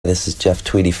This is Jeff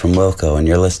Tweedy from Wilco, and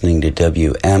you're listening to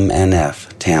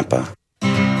WMNF Tampa.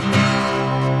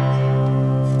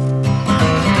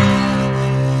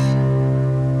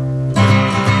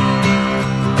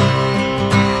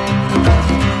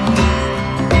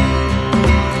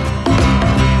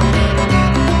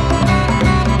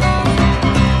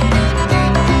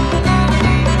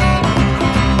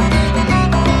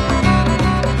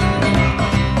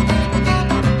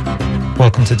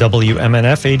 Welcome to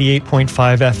WMNF 88.5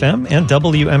 FM and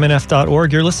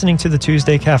WMNF.org. You're listening to the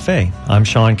Tuesday Cafe. I'm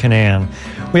Sean Canan.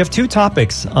 We have two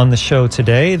topics on the show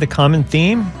today. The common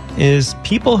theme is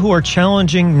people who are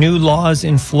challenging new laws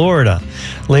in Florida.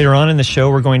 Later on in the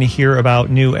show, we're going to hear about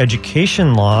new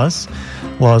education laws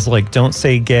like Don't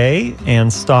Say Gay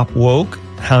and Stop Woke,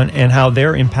 and how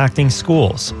they're impacting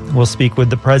schools. We'll speak with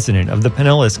the president of the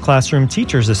Pinellas Classroom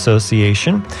Teachers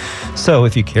Association. So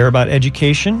if you care about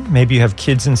education, maybe you have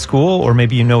kids in school, or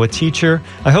maybe you know a teacher,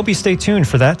 I hope you stay tuned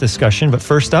for that discussion. But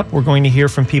first up, we're going to hear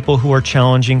from people who are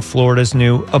challenging Florida's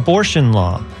new abortion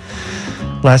law.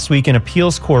 Last week, an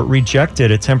appeals court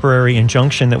rejected a temporary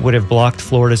injunction that would have blocked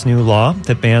Florida's new law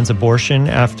that bans abortion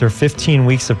after 15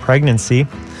 weeks of pregnancy.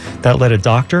 That led a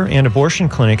doctor and abortion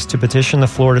clinics to petition the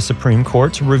Florida Supreme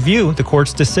Court to review the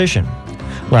court's decision.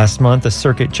 Last month, a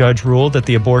circuit judge ruled that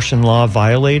the abortion law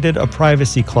violated a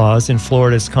privacy clause in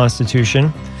Florida's Constitution.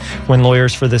 When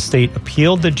lawyers for the state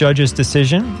appealed the judge's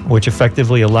decision, which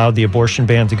effectively allowed the abortion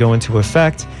ban to go into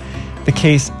effect,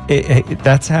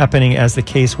 that's happening as the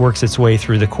case works its way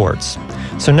through the courts.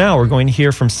 So now we're going to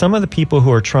hear from some of the people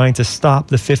who are trying to stop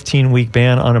the 15-week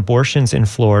ban on abortions in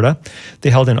Florida.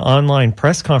 They held an online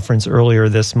press conference earlier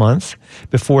this month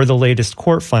before the latest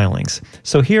court filings.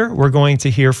 So here we're going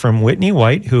to hear from Whitney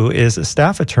White, who is a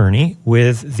staff attorney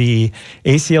with the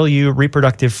ACLU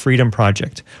Reproductive Freedom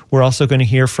Project. We're also going to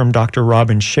hear from Dr.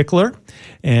 Robin Schickler,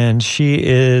 and she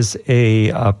is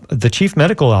the chief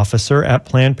medical officer at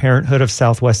Planned Parenthood of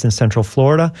Southwest and Central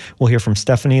Florida. We'll hear from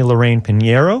Stephanie Lorraine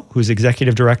Pinheiro, who's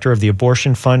executive director of the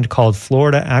abortion fund called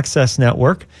Florida Access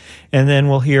Network. And then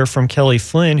we'll hear from Kelly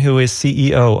Flynn, who is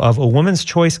CEO of A Woman's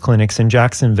Choice Clinics in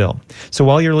Jacksonville. So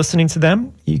while you're listening to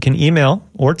them, you can email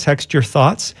or text your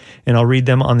thoughts, and I'll read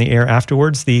them on the air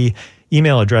afterwards. The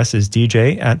email address is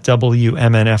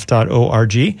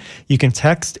dj@wmnf.org. You can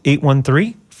text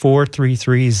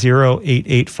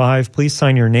 813-433-0885. Please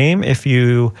sign your name if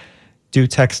you do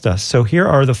text us. So here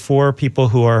are the four people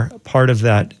who are part of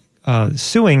that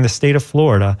suing the state of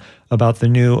Florida about the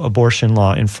new abortion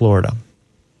law in Florida.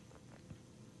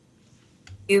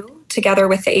 Together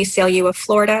with the ACLU of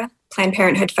Florida, Planned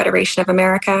Parenthood Federation of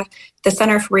America, the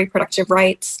Center for Reproductive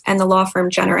Rights, and the law firm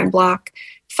Jenner and Block,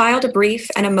 filed a brief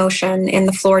and a motion in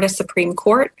the Florida Supreme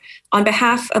Court on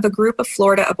behalf of a group of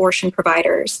Florida abortion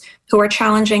providers who are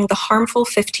challenging the harmful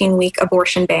 15-week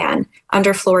abortion ban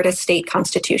under Florida's state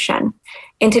constitution.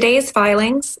 In today's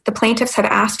filings, the plaintiffs have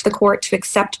asked the court to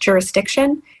accept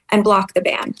jurisdiction and block the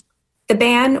ban. The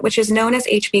ban, which is known as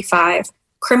HB 5,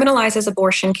 criminalizes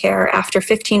abortion care after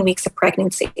 15 weeks of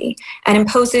pregnancy and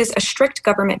imposes a strict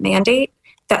government mandate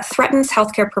that threatens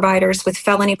healthcare providers with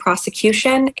felony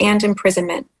prosecution and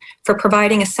imprisonment for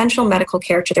providing essential medical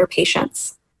care to their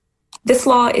patients. This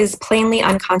law is plainly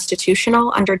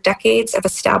unconstitutional under decades of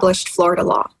established Florida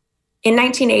law. In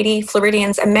 1980,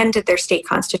 Floridians amended their state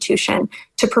constitution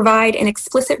to provide an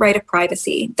explicit right of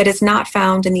privacy that is not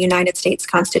found in the United States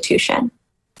Constitution.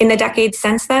 In the decades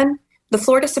since then, the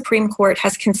Florida Supreme Court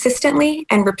has consistently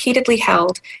and repeatedly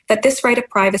held that this right of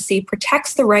privacy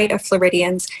protects the right of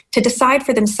Floridians to decide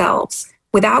for themselves,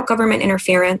 without government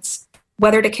interference,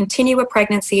 whether to continue a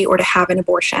pregnancy or to have an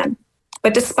abortion.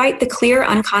 But despite the clear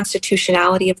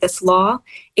unconstitutionality of this law,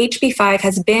 HB 5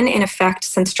 has been in effect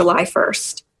since July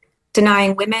 1st,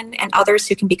 denying women and others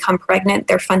who can become pregnant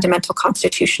their fundamental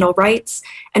constitutional rights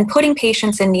and putting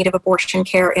patients in need of abortion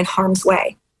care in harm's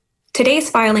way. Today's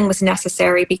filing was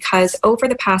necessary because over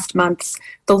the past months,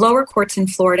 the lower courts in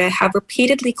Florida have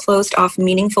repeatedly closed off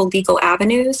meaningful legal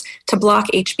avenues to block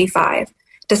HB 5,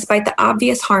 despite the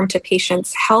obvious harm to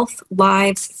patients' health,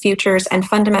 lives, futures, and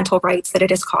fundamental rights that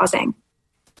it is causing.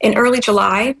 In early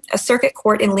July, a circuit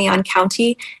court in Leon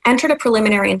County entered a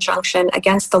preliminary injunction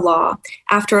against the law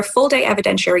after a full-day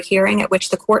evidentiary hearing at which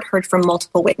the court heard from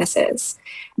multiple witnesses.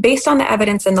 Based on the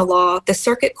evidence in the law, the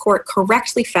circuit court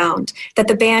correctly found that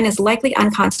the ban is likely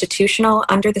unconstitutional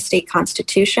under the state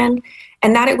constitution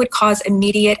and that it would cause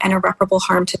immediate and irreparable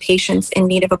harm to patients in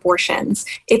need of abortions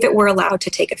if it were allowed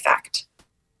to take effect.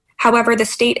 However, the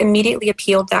state immediately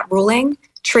appealed that ruling,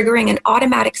 triggering an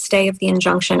automatic stay of the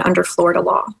injunction under Florida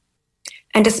law.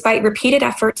 And despite repeated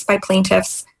efforts by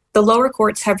plaintiffs, the lower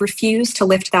courts have refused to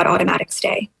lift that automatic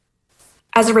stay.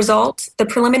 As a result, the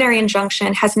preliminary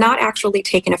injunction has not actually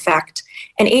taken effect,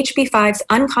 and HB5's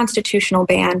unconstitutional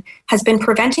ban has been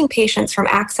preventing patients from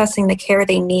accessing the care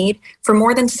they need for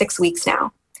more than 6 weeks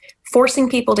now, forcing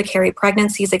people to carry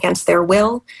pregnancies against their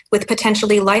will with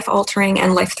potentially life-altering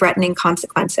and life-threatening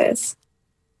consequences.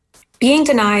 Being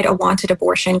denied a wanted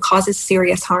abortion causes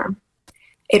serious harm.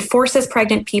 It forces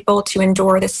pregnant people to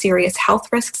endure the serious health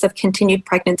risks of continued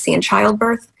pregnancy and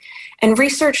childbirth, and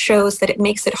research shows that it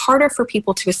makes it harder for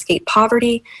people to escape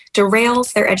poverty,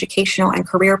 derails their educational and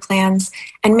career plans,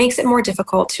 and makes it more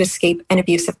difficult to escape an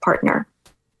abusive partner.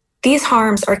 These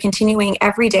harms are continuing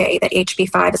every day that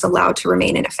HB5 is allowed to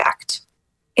remain in effect.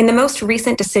 In the most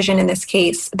recent decision in this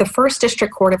case, the First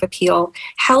District Court of Appeal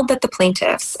held that the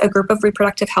plaintiffs, a group of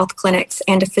reproductive health clinics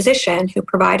and a physician who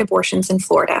provide abortions in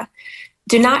Florida,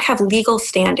 do not have legal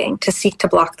standing to seek to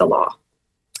block the law.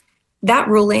 That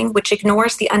ruling, which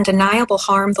ignores the undeniable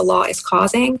harm the law is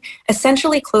causing,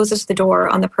 essentially closes the door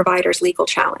on the provider's legal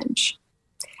challenge.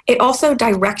 It also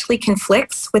directly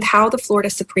conflicts with how the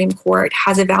Florida Supreme Court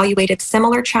has evaluated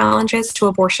similar challenges to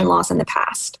abortion laws in the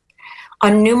past.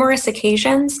 On numerous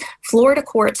occasions, Florida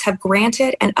courts have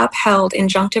granted and upheld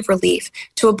injunctive relief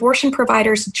to abortion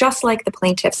providers just like the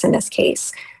plaintiffs in this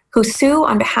case, who sue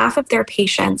on behalf of their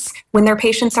patients when their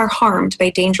patients are harmed by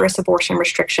dangerous abortion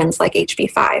restrictions like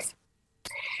HB5.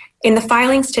 In the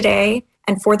filings today,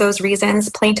 and for those reasons,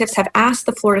 plaintiffs have asked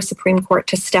the Florida Supreme Court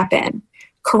to step in,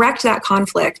 correct that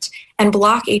conflict, and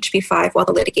block HB5 while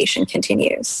the litigation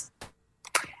continues.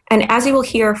 And as you will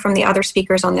hear from the other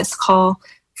speakers on this call,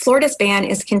 Florida's ban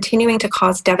is continuing to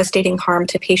cause devastating harm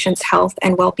to patients' health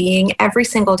and well-being every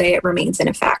single day it remains in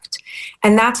effect.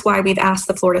 And that's why we've asked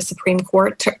the Florida Supreme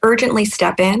Court to urgently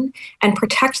step in and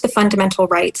protect the fundamental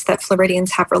rights that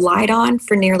Floridians have relied on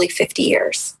for nearly 50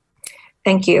 years.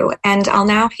 Thank you. And I'll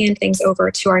now hand things over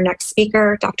to our next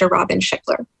speaker, Dr. Robin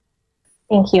Schickler.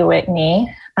 Thank you,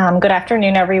 Whitney. Good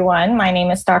afternoon, everyone. My name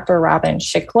is Dr. Robin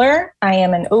Schickler. I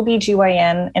am an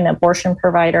OBGYN and abortion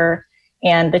provider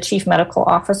and the Chief Medical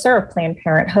Officer of Planned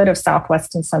Parenthood of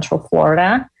Southwest and Central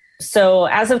Florida. So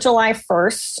as of July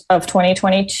 1st of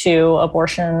 2022,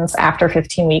 abortions after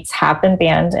 15 weeks have been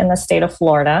banned in the state of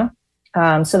Florida.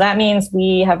 So that means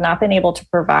we have not been able to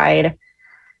provide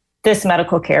this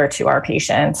medical care to our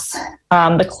patients.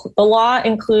 The law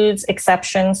includes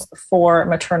exceptions for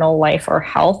maternal life or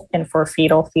health and for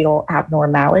fetal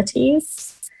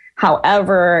abnormalities.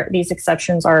 However, these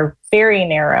exceptions are very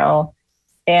narrow,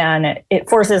 and it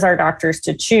forces our doctors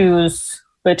to choose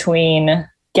between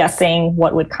guessing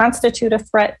what would constitute a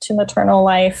threat to maternal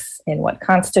life and what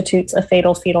constitutes a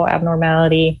fetal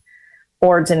abnormality,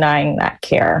 or denying that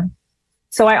care.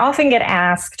 So I often get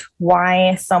asked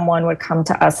why someone would come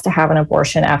to us to have an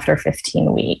abortion after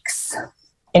 15 weeks.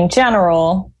 In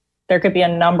general, there could be a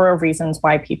number of reasons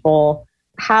why people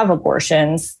have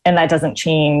abortions, and that doesn't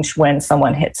change when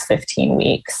someone hits 15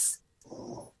 weeks.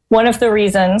 One of the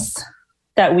reasons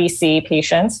that we see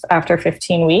patients after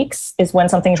 15 weeks is when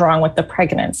something's wrong with the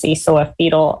pregnancy, so a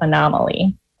fetal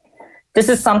anomaly. This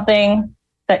is something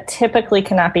that typically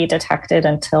cannot be detected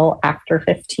until after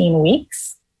 15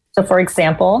 weeks. So for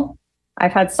example,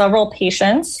 I've had several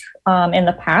patients in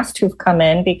the past who've come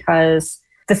in because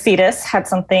the fetus had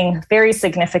something very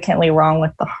significantly wrong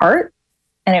with the heart,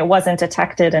 and it wasn't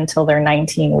detected until their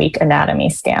 19-week anatomy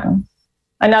scan.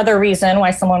 Another reason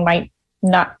why someone might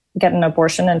not get an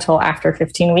abortion until after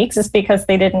 15 weeks is because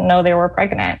they didn't know they were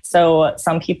pregnant. So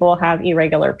some people have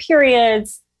irregular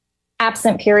periods,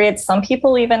 absent periods. Some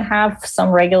people even have some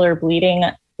regular bleeding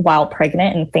while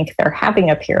pregnant and think they're having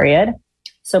a period.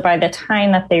 So by the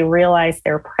time that they realize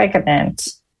they're pregnant,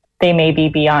 they may be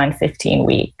beyond 15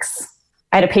 weeks.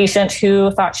 I had a patient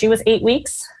who thought she was 8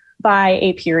 weeks by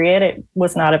a period. It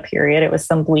was not a period. It was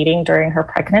some bleeding during her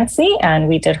pregnancy. And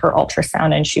we did her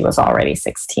ultrasound and she was already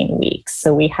 16 weeks.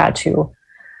 So we had to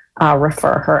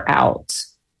refer her out.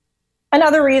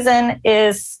 Another reason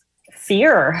is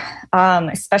fear,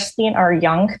 especially in our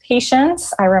young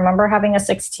patients. I remember having a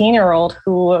 16-year-old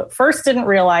who first didn't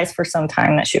realize for some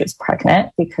time that she was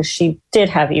pregnant because she did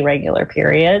have irregular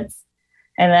periods.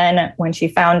 And then when she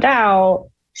found out,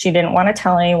 she didn't want to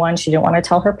tell anyone. She didn't want to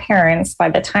tell her parents. By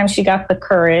the time she got the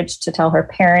courage to tell her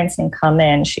parents and come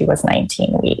in, she was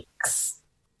 19 weeks.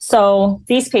 So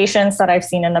these patients that I've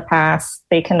seen in the past,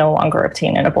 they can no longer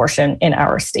obtain an abortion in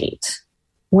our state.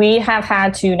 We have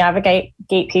had to navigate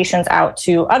patients out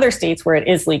to other states where it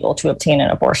is legal to obtain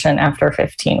an abortion after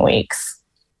 15 weeks.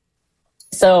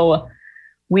 So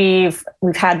we've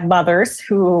had mothers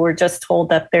who were just told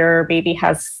that their baby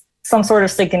has some sort of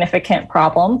significant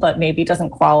problem, but maybe doesn't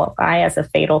qualify as a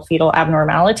fetal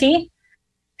abnormality.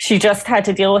 she just had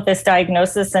to deal with this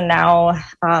diagnosis and now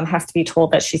has to be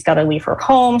told that she's got to leave her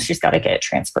home. She's got to get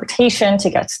transportation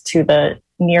to get to the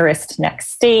nearest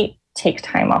next state, take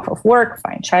time off of work,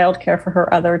 find childcare for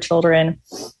her other children,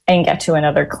 and get to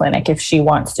another clinic if she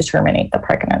wants to terminate the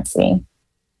pregnancy.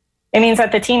 It means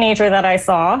that the teenager that I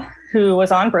saw who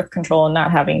was on birth control and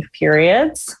not having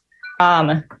periods,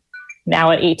 now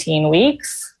at 18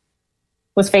 weeks,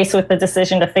 was faced with the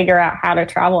decision to figure out how to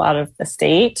travel out of the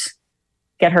state,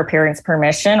 get her parents'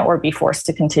 permission, or be forced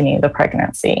to continue the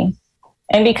pregnancy.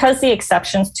 And because the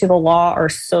exceptions to the law are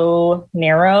so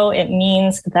narrow, it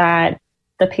means that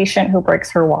the patient who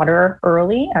breaks her water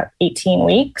early at 18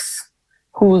 weeks,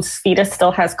 whose fetus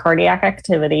still has cardiac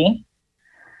activity,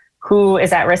 who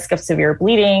is at risk of severe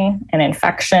bleeding and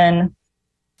infection,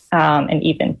 and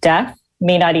even death,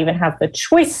 may not even have the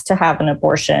choice to have an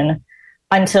abortion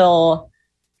until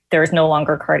there is no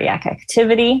longer cardiac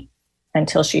activity,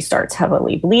 until she starts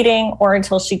heavily bleeding, or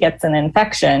until she gets an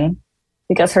infection,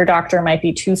 because her doctor might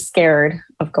be too scared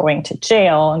of going to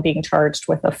jail and being charged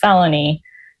with a felony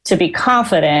to be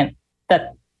confident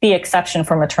that the exception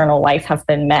for maternal life have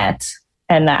been met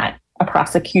and that a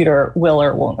prosecutor will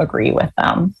or won't agree with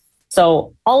them.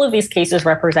 So all of these cases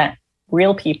represent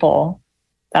real people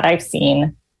that I've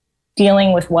seen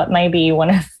dealing with what might be one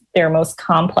of their most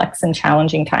complex and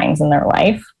challenging times in their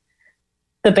life.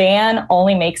 The ban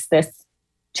only makes this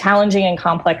challenging and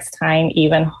complex time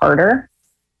even harder.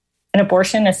 An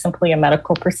abortion is simply a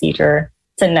medical procedure.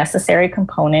 It's a necessary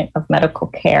component of medical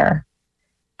care.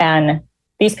 And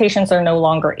these patients are no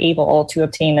longer able to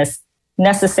obtain this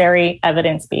necessary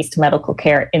evidence-based medical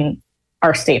care in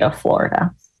our state of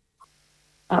Florida.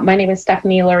 My name is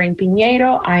Stephanie Lorraine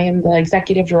Piñeiro. I am the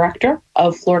executive director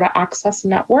of Florida Access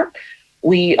Network.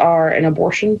 We are an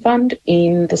abortion fund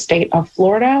in the state of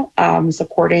Florida,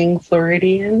 supporting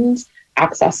Floridians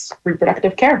access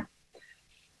reproductive care.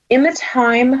 In the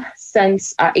time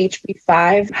since HB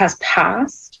 5 has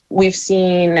passed, we've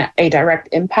seen a direct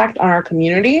impact on our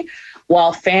community.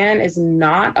 While FAN is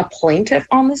not a plaintiff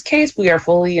on this case, we are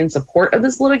fully in support of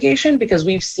this litigation because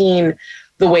we've seen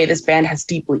the way this ban has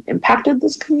deeply impacted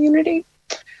this community.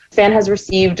 FAN has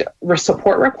received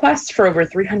support requests for over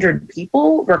 300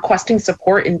 people requesting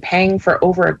support in paying for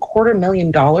over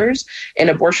 $250,000 in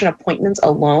abortion appointments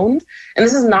alone. And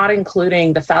this is not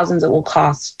including the thousands it will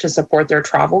cost to support their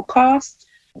travel costs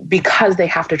because they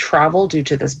have to travel due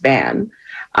to this ban.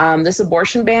 This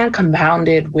abortion ban,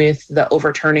 compounded with the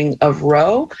overturning of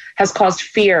Roe, has caused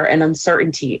fear and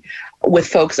uncertainty with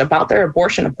folks about their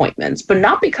abortion appointments, but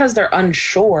not because they're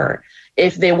unsure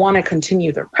if they want to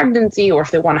continue their pregnancy or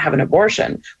if they want to have an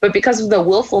abortion, but because of the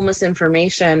willful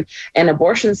misinformation and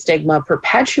abortion stigma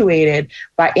perpetuated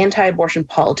by anti-abortion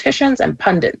politicians and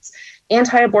pundits.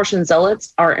 Anti-abortion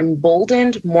zealots are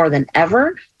emboldened more than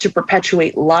ever to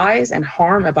perpetuate lies and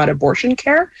harm about abortion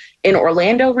care. In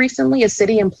Orlando recently, a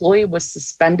city employee was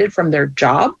suspended from their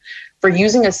job for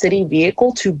using a city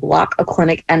vehicle to block a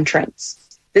clinic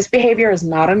entrance. This behavior is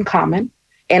not uncommon.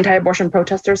 Anti-abortion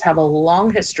protesters have a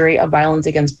long history of violence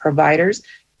against providers,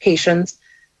 patients,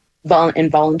 and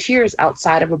volunteers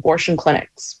outside of abortion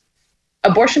clinics.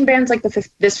 Abortion bans like this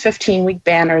 15-week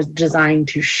ban are designed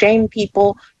to shame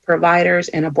people, providers,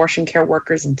 and abortion care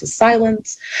workers into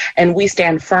silence. And we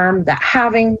stand firm that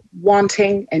having,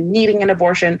 wanting, and needing an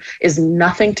abortion is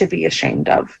nothing to be ashamed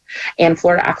of. And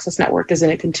Florida Access Network is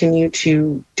going to continue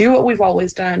to do what we've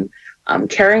always done,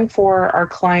 caring for our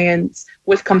clients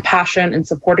with compassion and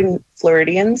supporting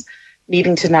Floridians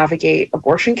needing to navigate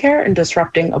abortion care and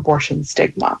disrupting abortion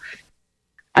stigma.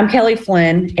 I'm Kelly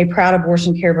Flynn, a proud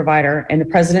abortion care provider and the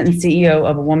president and CEO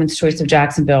of A Woman's Choice of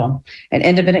Jacksonville, an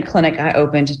independent clinic I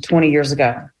opened 20 years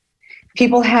ago.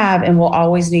 People have and will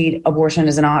always need abortion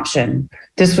as an option.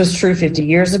 This was true 50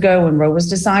 years ago when Roe was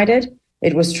decided.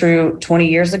 It was true 20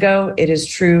 years ago. It is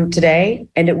true today,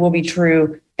 and it will be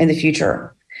true in the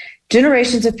future.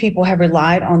 Generations of people have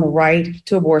relied on the right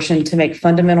to abortion to make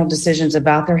fundamental decisions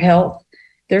about their health,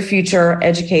 their future,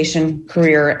 education,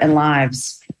 career, and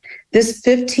lives. This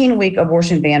 15-week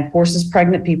abortion ban forces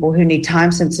pregnant people who need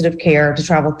time-sensitive care to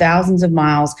travel thousands of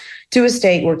miles to a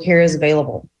state where care is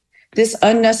available. This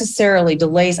unnecessarily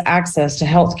delays access to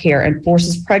health care and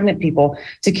forces pregnant people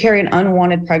to carry an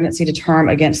unwanted pregnancy to term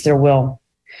against their will.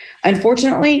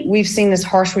 Unfortunately, we've seen this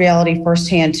harsh reality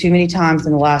firsthand too many times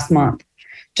in the last month.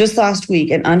 Just last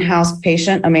week, an unhoused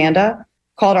patient, Amanda,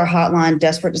 called our hotline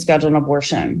desperate to schedule an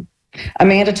abortion.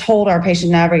 Amanda told our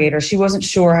patient navigator she wasn't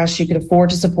sure how she could afford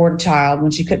to support a child when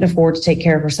she couldn't afford to take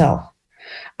care of herself.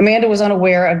 Amanda was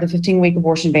unaware of the 15-week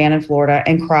abortion ban in Florida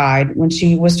and cried when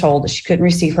she was told that she couldn't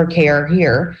receive her care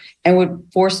here and would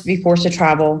be forced to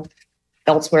travel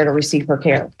elsewhere to receive her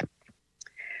care.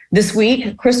 This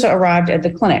week, Krista arrived at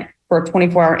the clinic for a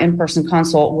 24-hour in-person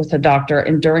consult with a doctor,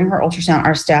 and during her ultrasound,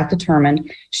 our staff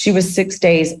determined she was 6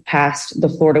 days past the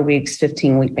Florida Week's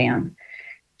 15-week ban.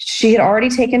 She had already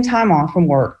taken time off from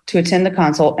work to attend the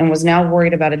consult and was now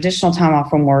worried about additional time off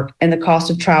from work and the cost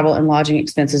of travel and lodging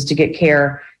expenses to get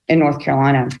care in North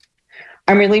Carolina.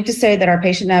 I'm relieved to say that our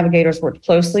patient navigators worked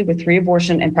closely with 3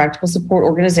 abortion and practical support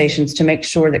organizations to make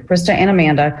sure that Krista and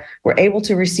Amanda were able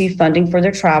to receive funding for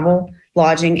their travel,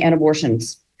 lodging, and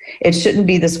abortions. It shouldn't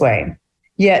be this way.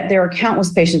 Yet there are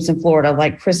countless patients in Florida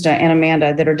like Krista and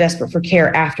Amanda that are desperate for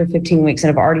care after 15 weeks and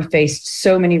have already faced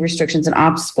so many restrictions and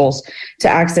obstacles to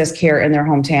access care in their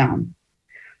hometown.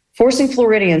 Forcing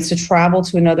Floridians to travel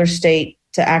to another state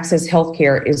to access health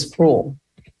care is cruel.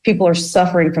 People are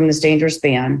suffering from this dangerous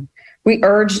ban. We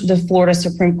urge the Florida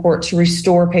Supreme Court to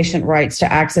restore patient rights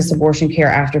to access abortion care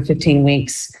after 15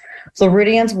 weeks.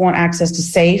 Floridians want access to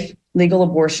safe, legal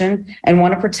abortion and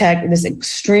want to protect this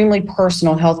extremely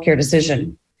personal healthcare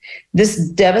decision. This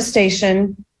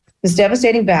devastating ban, and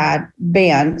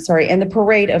the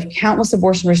parade of countless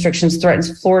abortion restrictions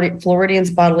threatens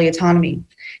Floridians' bodily autonomy.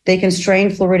 They constrain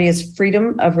Floridians'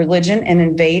 freedom of religion and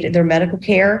invade their medical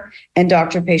care and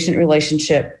doctor-patient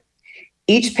relationship.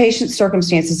 Each patient's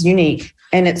circumstance is unique,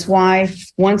 and it's why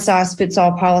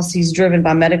one-size-fits-all policies driven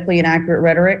by medically inaccurate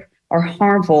rhetoric are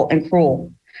harmful and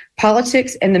cruel.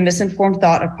 Politics and the misinformed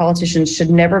thought of politicians should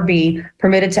never be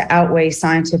permitted to outweigh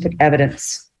scientific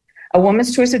evidence. A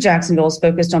Woman's Choice of Jacksonville is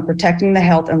focused on protecting the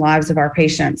health and lives of our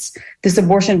patients. This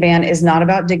abortion ban is not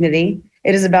about dignity.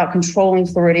 It is about controlling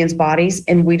Floridians' bodies,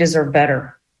 and we deserve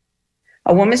better.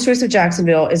 A Woman's Choice of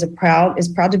Jacksonville is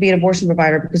proud to be an abortion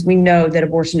provider because we know that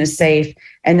abortion is safe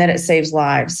and that it saves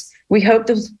lives. We hope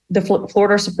the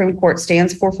Florida Supreme Court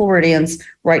stands for Floridians'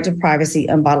 right to privacy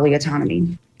and bodily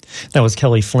autonomy. That was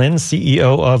Kelly Flynn,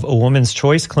 CEO of A Woman's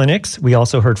Choice Clinics. We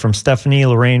also heard from Stephanie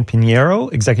Lorraine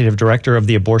Pinheiro, Executive Director of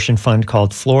the abortion fund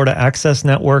called Florida Access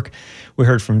Network. We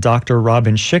heard from Dr.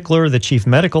 Robin Schickler, the Chief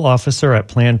Medical Officer at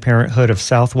Planned Parenthood of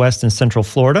Southwest and Central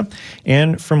Florida,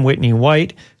 and from Whitney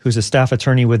White, who's a staff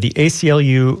attorney with the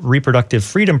ACLU Reproductive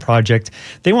Freedom Project.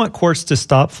 They want courts to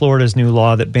stop Florida's new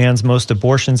law that bans most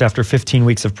abortions after 15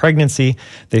 weeks of pregnancy.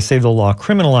 They say the law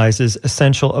criminalizes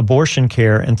essential abortion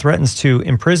care and threatens to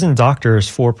imprison doctors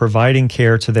for providing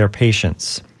care to their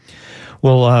patients.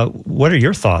 Well, what are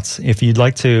your thoughts? If you'd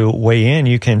like to weigh in,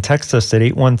 you can text us at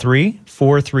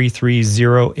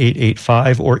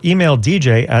 813-433-0885 or email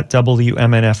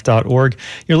dj@wmnf.org.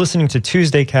 You're listening to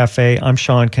Tuesday Cafe. I'm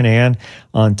Sean Kinane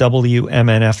on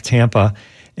WMNF Tampa.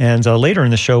 And later in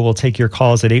the show, we'll take your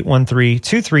calls at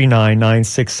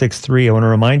 813-239-9663. I want to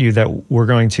remind you that we're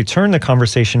going to turn the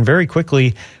conversation very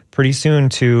quickly, pretty soon,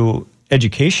 to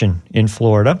education in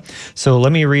Florida. So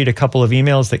let me read a couple of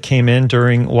emails that came in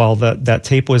while that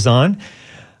tape was on.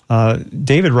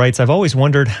 David writes, I've always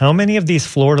wondered how many of these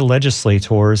Florida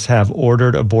legislators have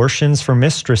ordered abortions for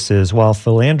mistresses while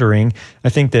philandering. I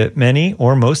think that many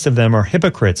or most of them are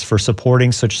hypocrites for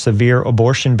supporting such severe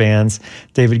abortion bans.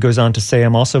 David goes on to say,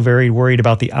 I'm also very worried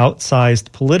about the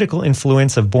outsized political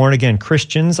influence of born-again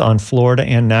Christians on Florida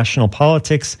and national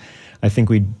politics. I think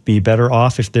we'd be better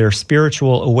off if their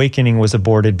spiritual awakening was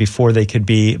aborted before they could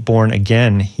be born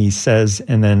again, he says,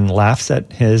 and then laughs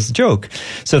at his joke.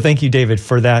 So thank you, David,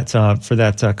 for that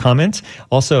comment.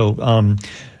 Also,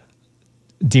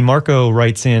 DeMarco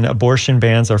writes in, abortion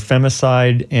bans are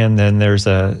femicide, and then there's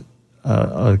a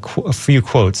few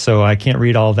quotes. So I can't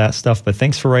read all of that stuff, but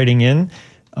thanks for writing in.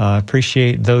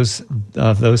 Appreciate those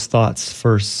thoughts,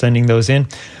 for sending those in.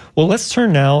 Well, let's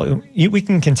turn now. We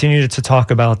can continue to talk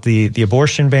about the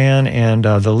abortion ban and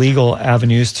the legal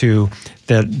avenues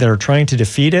that are trying to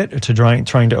defeat it,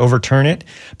 trying to overturn it.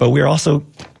 But we're also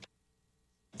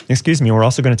going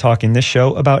to talk in this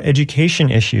show about education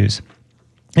issues.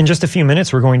 In just a few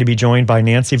minutes, we're going to be joined by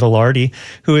Nancy Velarde,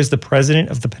 who is the president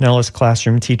of the Pinellas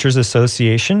Classroom Teachers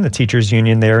Association, the teachers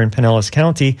union there in Pinellas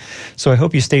County. So I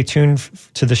hope you stay tuned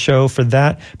to the show for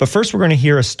that. But first, we're going to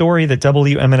hear a story that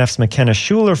WMNF's McKenna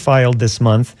Schuler filed this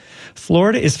month.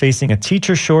 Florida is facing a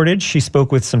teacher shortage. She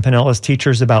spoke with some Pinellas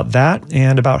teachers about that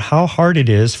and about how hard it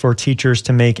is for teachers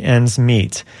to make ends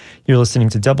meet. You're listening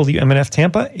to WMNF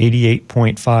Tampa,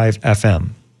 88.5 FM.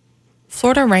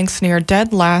 Florida ranks near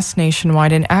dead last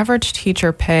nationwide in average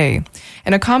teacher pay,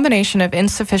 and a combination of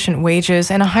insufficient wages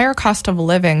and a higher cost of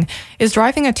living is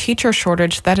driving a teacher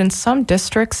shortage that in some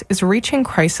districts is reaching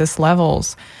crisis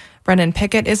levels. Brennan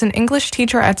Pickett is an English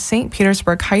teacher at St.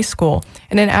 Petersburg High School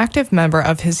and an active member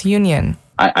of his union.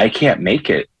 I can't make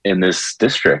it in this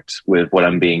district with what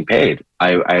I'm being paid.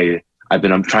 I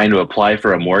I'm trying to apply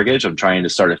for a mortgage. I'm trying to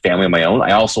start a family of my own.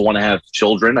 I also want to have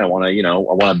children. I want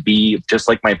to be just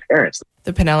like my parents.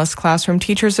 The Pinellas Classroom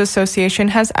Teachers Association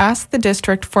has asked the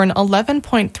district for an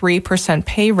 11.3%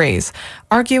 pay raise,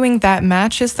 arguing that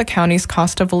matches the county's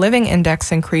cost of living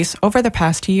index increase over the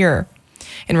past year.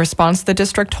 In response, the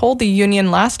district told the union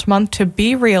last month to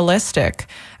be realistic,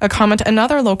 a comment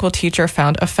another local teacher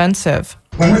found offensive.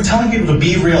 When we're telling people to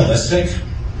be realistic,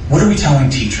 what are we telling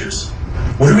teachers?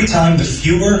 What are we telling the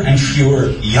fewer and fewer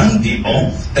young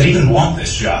people that even want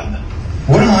this job?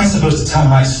 What am I supposed to tell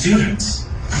my students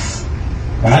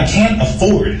when I can't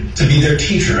afford to be their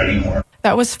teacher anymore?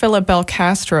 That was Philip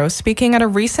Belcastro speaking at a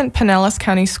recent Pinellas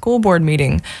County School Board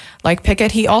meeting. Like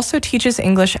Pickett, he also teaches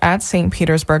English at St.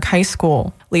 Petersburg High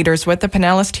School. Leaders with the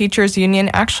Pinellas Teachers Union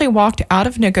actually walked out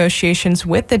of negotiations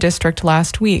with the district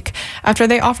last week after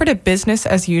they offered a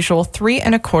business-as-usual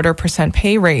 3.25%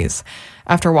 pay raise.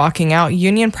 After walking out,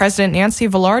 Union President Nancy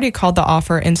Velarde called the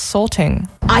offer insulting.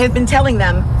 I have been telling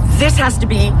them this has to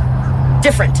be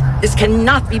different. This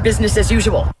cannot be business as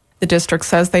usual. The district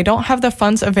says they don't have the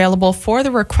funds available for the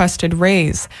requested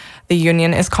raise. The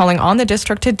union is calling on the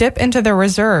district to dip into their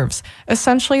reserves,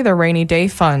 essentially the rainy day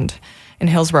fund. In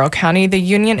Hillsborough County, the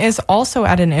union is also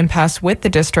at an impasse with the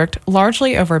district,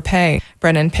 largely over pay.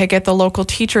 Brennan Pickett, the local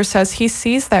teacher, says he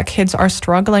sees that kids are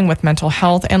struggling with mental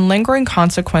health and lingering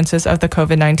consequences of the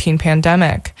COVID-19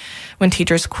 pandemic. When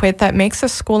teachers quit, that makes a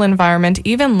school environment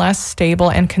even less stable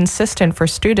and consistent for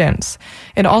students.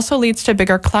 It also leads to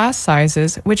bigger class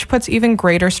sizes, which puts even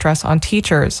greater stress on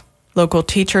teachers. Local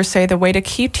teachers say the way to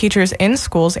keep teachers in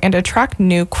schools and attract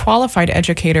new qualified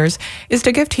educators is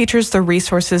to give teachers the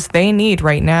resources they need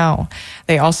right now.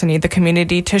 They also need the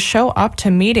community to show up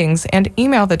to meetings and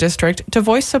email the district to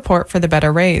voice support for the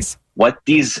better raise. What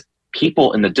these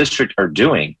people in the district are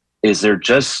doing is they're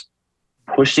just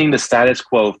pushing the status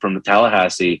quo from the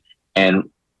Tallahassee, and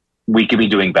we could be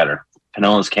doing better.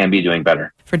 Pinellas can be doing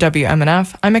better. For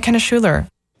WMNF, I'm McKenna Schuler.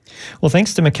 Well,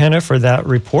 thanks to McKenna for that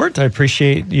report. I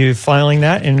appreciate you filing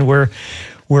that. And we're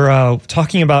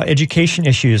talking about education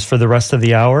issues for the rest of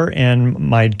the hour. And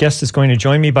my guest is going to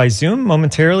join me by Zoom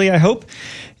momentarily, I hope.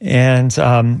 And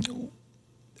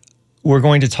we're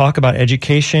going to talk about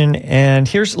education.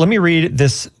 And let me read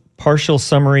this partial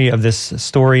summary of this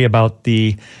story about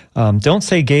the Don't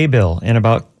Say Gay bill and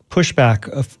about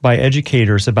pushback by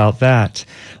educators about that.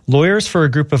 Lawyers for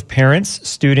a group of parents,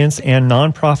 students, and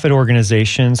nonprofit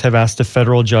organizations have asked a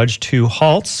federal judge to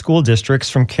halt school districts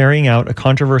from carrying out a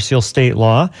controversial state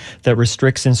law that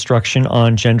restricts instruction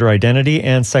on gender identity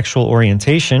and sexual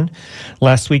orientation.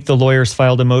 Last week, the lawyers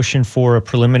filed a motion for a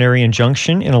preliminary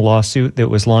injunction in a lawsuit that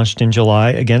was launched in July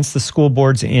against the school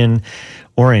boards in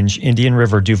Orange, Indian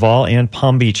River, Duval, and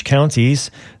Palm Beach counties.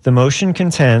 The motion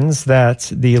contends that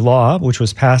the law, which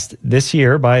was passed this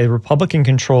year by a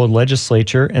Republican-controlled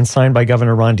legislature and signed by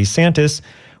Governor Ron DeSantis,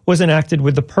 was enacted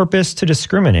with the purpose to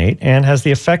discriminate and has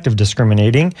the effect of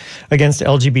discriminating against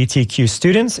LGBTQ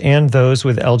students and those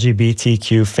with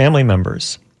LGBTQ family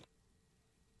members.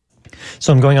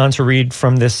 So I'm going on to read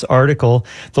from this article.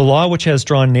 The law, which has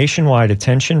drawn nationwide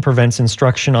attention, prevents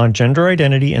instruction on gender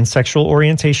identity and sexual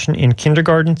orientation in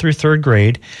kindergarten through third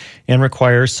grade and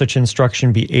requires such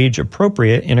instruction be age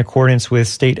appropriate in accordance with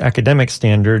state academic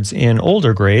standards in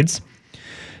older grades.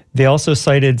 They also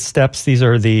cited steps, these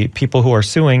are the people who are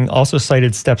suing, also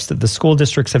cited steps that the school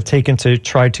districts have taken to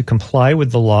try to comply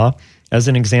with the law. As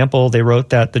an example, they wrote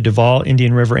that the Duval,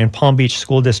 Indian River, and Palm Beach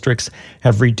school districts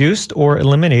have reduced or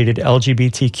eliminated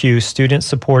LGBTQ student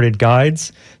support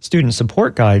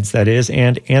guides, that is,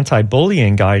 and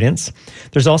anti-bullying guidance.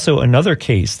 There's also another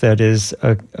case that is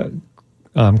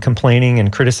complaining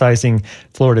and criticizing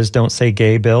Florida's Don't Say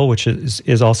Gay bill, which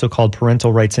is also called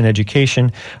Parental Rights in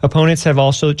Education. Opponents have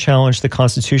also challenged the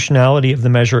constitutionality of the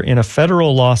measure in a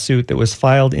federal lawsuit that was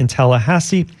filed in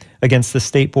Tallahassee against the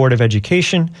State Board of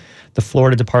Education, the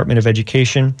Florida Department of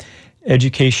Education,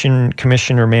 Education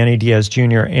Commissioner Manny Diaz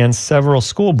Jr., and several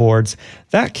school boards.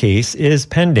 That case is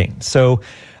pending. So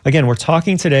again, we're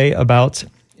talking today about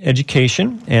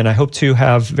education, and I hope to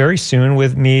have very soon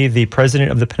with me the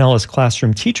president of the Pinellas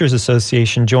Classroom Teachers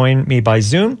Association join me by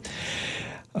Zoom.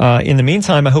 In the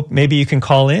meantime, I hope maybe you can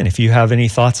call in if you have any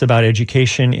thoughts about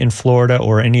education in Florida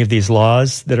or any of these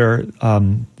laws that are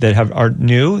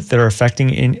new that are affecting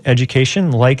in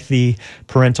education, like the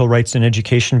Parental Rights in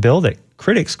Education bill that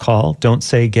critics call Don't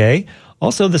Say Gay.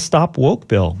 Also, the Stop Woke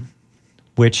bill,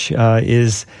 which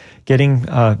is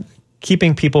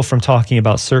keeping people from talking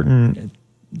about certain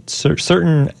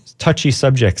touchy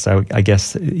subjects, I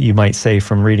guess you might say,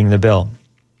 from reading the bill.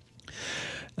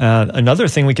 Another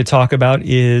thing we could talk about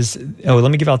is,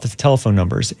 let me give out the telephone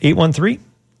numbers,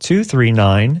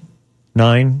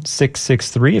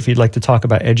 813-239-9663. If you'd like to talk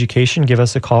about education, give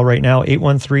us a call right now,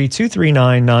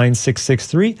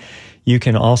 813-239-9663. You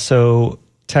can also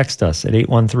text us at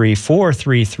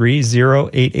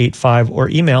 813-433-0885 or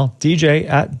email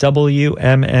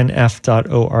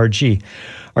dj@wmnf.org.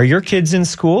 Are your kids in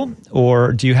school,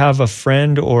 or do you have a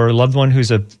friend or loved one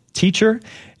who's a teacher?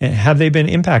 And have they been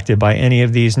impacted by any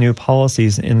of these new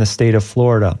policies in the state of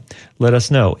Florida? Let us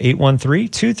know,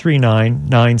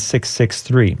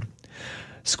 813-239-9663.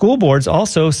 School boards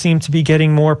also seem to be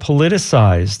getting more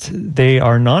politicized. They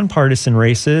are nonpartisan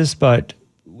races, but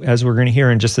as we're going to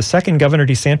hear in just a second, Governor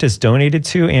DeSantis donated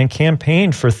to and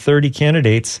campaigned for 30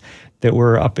 candidates that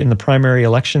were up in the primary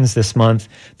elections this month.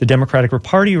 The Democratic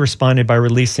Party responded by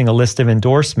releasing a list of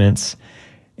endorsements.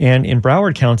 And in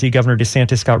Broward County, Governor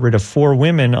DeSantis got rid of 4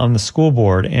 women on the school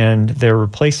board, and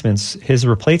his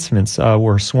replacements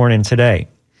were sworn in today.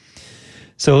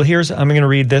 So I'm going to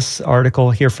read this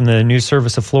article here from the News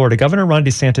Service of Florida. Governor Ron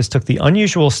DeSantis took the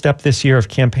unusual step this year of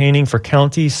campaigning for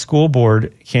county school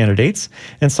board candidates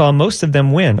and saw most of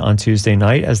them win on Tuesday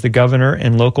night as the governor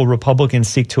and local Republicans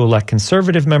seek to elect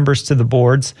conservative members to the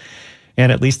boards and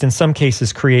at least in some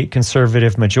cases create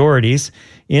conservative majorities.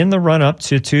 In the run-up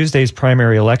to Tuesday's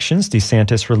primary elections,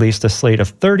 DeSantis released a slate of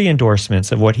 30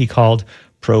 endorsements of what he called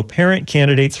pro-parent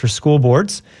candidates for school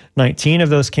boards. 19 of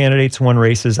those candidates won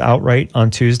races outright on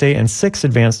Tuesday, and 6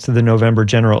 advanced to the November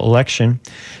general election.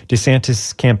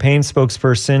 DeSantis' campaign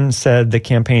spokesperson said the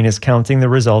campaign is counting the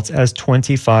results as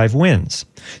 25 wins.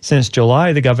 Since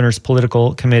July, the governor's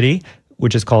political committee,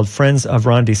 which is called Friends of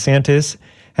Ron DeSantis,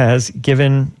 has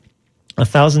given a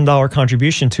 $1,000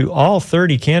 contribution to all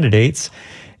 30 candidates,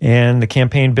 and the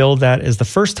campaign billed that as the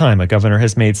first time a governor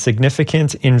has made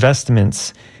significant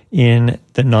investments in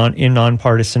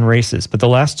nonpartisan races. But the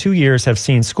last 2 years have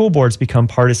seen school boards become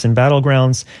partisan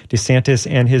battlegrounds. DeSantis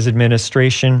and his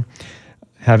administration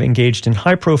have engaged in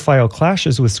high-profile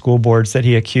clashes with school boards that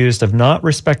he accused of not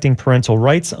respecting parental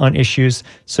rights on issues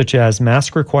such as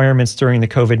mask requirements during the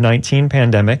COVID-19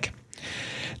 pandemic.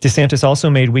 DeSantis also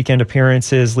made weekend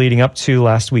appearances leading up to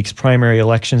last week's primary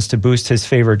elections to boost his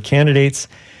favored candidates.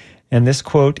 And this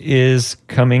quote is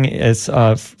coming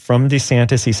from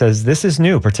DeSantis. He says, "This is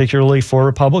new, particularly for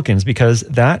Republicans, because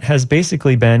that has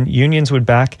basically been unions would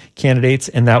back candidates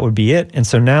and that would be it. And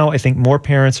so now I think more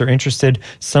parents are interested.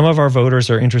 Some of our voters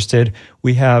are interested.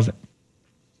 We have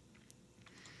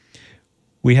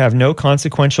no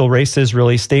consequential races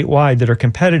really statewide that are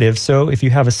competitive. So if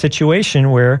you have a situation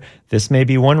where this may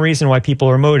be one reason why people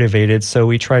are motivated, so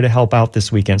we try to help out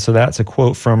this weekend." So that's a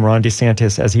quote from Ron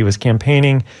DeSantis as he was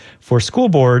campaigning for school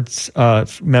boards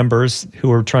members who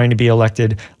were trying to be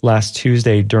elected last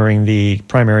Tuesday during the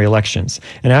primary elections.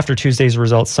 And after Tuesday's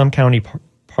results, some county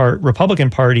Republican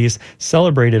parties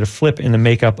celebrated a flip in the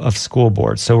makeup of school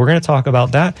boards. So we're going to talk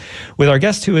about that with our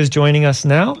guest who is joining us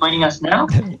now. We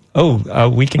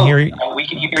can hear you.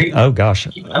 Oh, gosh.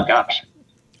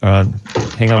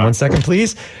 Hang on one second,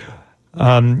 please.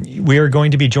 We are going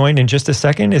to be joined in just a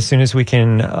second as soon as we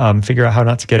can figure out how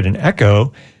not to get an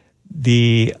echo.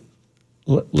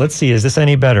 Let's see, is this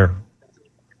any better?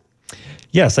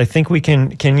 Yes, I think we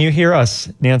can. Can you hear us,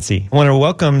 Nancy? I want to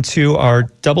welcome to our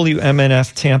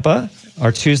WMNF Tampa,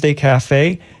 our Tuesday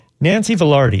Cafe, Nancy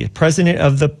Velarde, president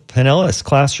of the Pinellas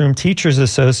Classroom Teachers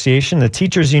Association, the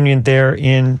teachers union there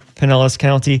in Pinellas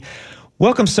County.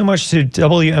 Welcome so much to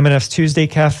WMNF's Tuesday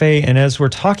Cafe. And as we're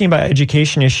talking about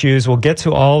education issues, we'll get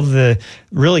to all the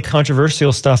really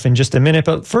controversial stuff in just a minute.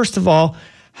 But first of all,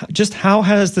 just how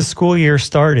has the school year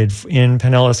started in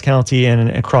Pinellas County and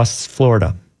across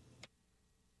Florida?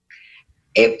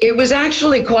 It was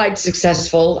actually quite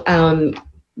successful.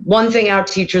 One thing our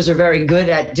teachers are very good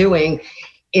at doing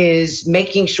is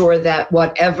making sure that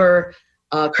whatever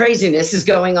craziness is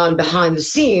going on behind the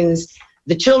scenes,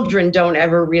 the children don't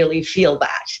ever really feel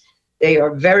that. They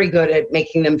are very good at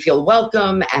making them feel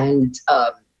welcome and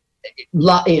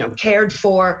cared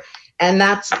for. And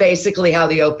that's basically how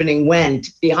the opening went.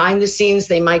 Behind the scenes,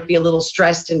 they might be a little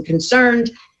stressed and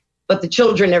concerned, but the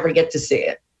children never get to see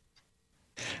it.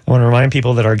 I want to remind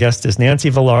people that our guest is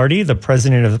Nancy Velarde, the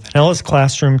president of the Pinellas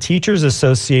Classroom Teachers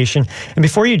Association. And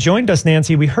before you joined us,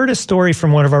 Nancy, we heard a story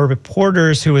from one of our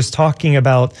reporters who was talking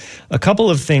about a couple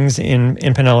of things in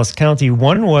Pinellas County.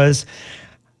 One was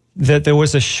that there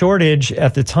was a shortage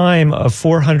at the time of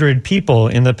 400 people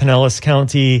in the Pinellas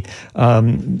County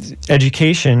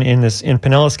education in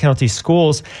Pinellas County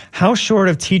schools. How short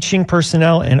of teaching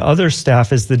personnel and other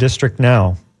staff is the district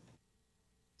now?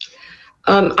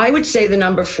 I would say the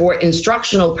number for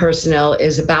instructional personnel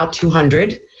is about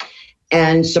 200.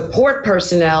 and support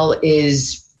personnel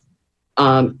is,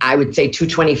 I would say,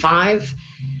 225.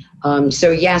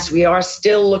 So yes, we are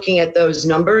still looking at those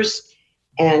numbers,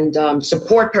 and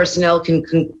support personnel can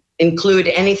include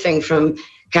anything from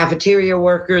cafeteria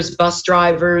workers, bus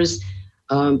drivers,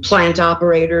 plant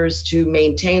operators to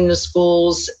maintain the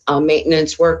schools,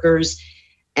 maintenance workers,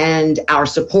 and our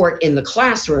support in the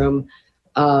classroom,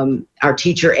 our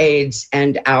teacher aides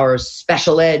and our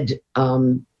special ed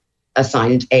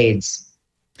assigned aides.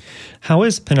 How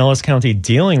is Pinellas County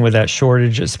dealing with that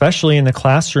shortage, especially in the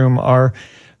classroom?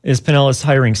 Is Pinellas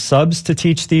hiring subs to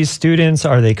teach these students?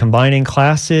 Are they combining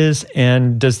classes?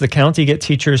 And does the county get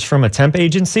teachers from a temp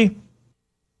agency?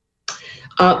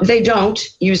 They don't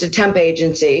use a temp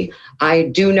agency. I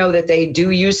do know that they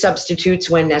do use substitutes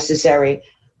when necessary.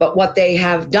 But what they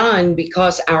have done,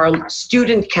 because our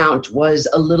student count was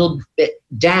a little bit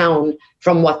down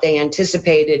from what they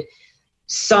anticipated,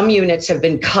 some units have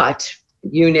been cut.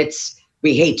 Units,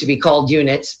 we hate to be called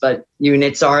units, but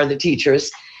units are the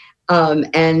teachers.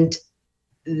 And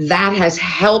that has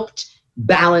helped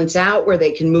balance out where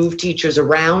they can move teachers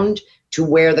around to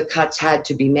where the cuts had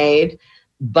to be made.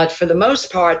 But for the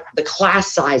most part, the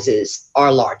class sizes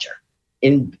are larger.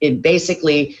 In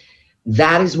basically,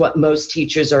 that is what most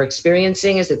teachers are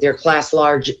experiencing, is that their class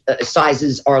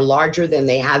sizes are larger than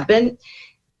they have been.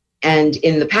 And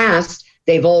in the past,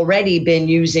 they've already been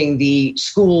using the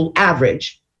school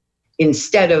average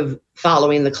instead of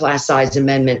following the class size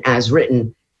amendment as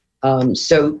written.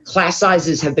 So class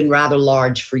sizes have been rather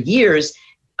large for years.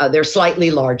 They're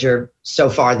slightly larger so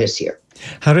far this year.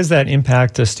 How does that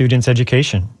impact a student's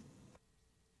education?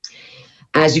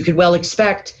 As you could well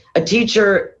expect, a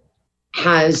teacher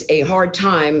has a hard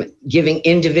time giving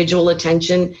individual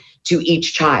attention to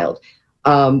each child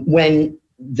when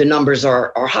the numbers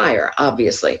are higher,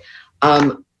 obviously.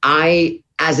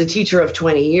 As a teacher of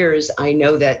 20 years, I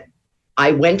know that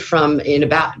I went from,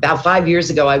 about 5 years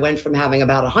ago, I went from having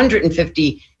about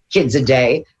 150 kids a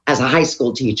day as a high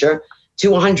school teacher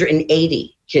to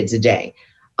 180 kids a day.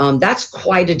 That's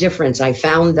quite a difference. I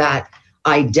found that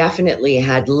I definitely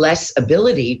had less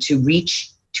ability to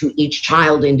reach to each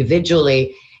child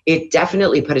individually. It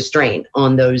definitely put a strain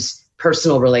on those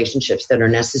personal relationships that are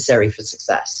necessary for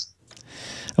success.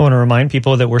 I want to remind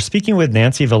people that we're speaking with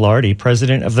Nancy Velarde,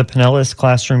 president of the Pinellas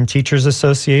Classroom Teachers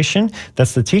Association.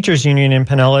 That's the teachers union in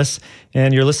Pinellas.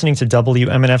 And you're listening to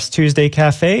WMNF's Tuesday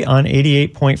Cafe on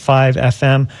 88.5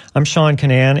 FM. I'm Sean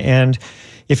Canan, and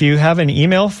if you have an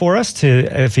email for us,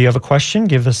 if you have a question,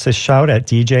 give us a shout at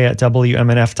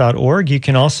dj@wmnf.org. You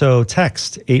can also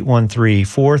text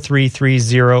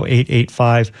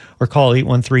 813-433-0885 or call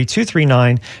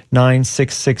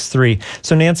 813-239-9663.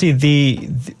 So Nancy, the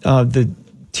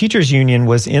teachers union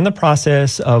was in the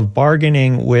process of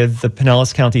bargaining with the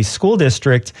Pinellas County School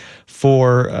District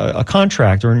for a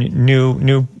contract or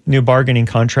new bargaining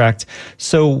contract.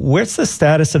 So what's the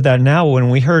status of that now? When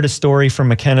we heard a story from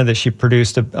McKenna that she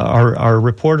produced, our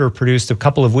reporter produced a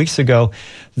couple of weeks ago,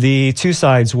 the two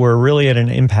sides were really at an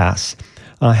impasse.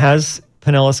 Has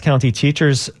Pinellas County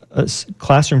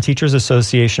Classroom Teachers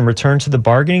Association returned to the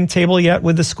bargaining table yet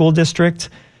with the school district?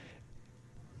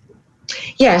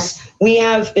 Yes, we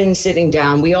have been sitting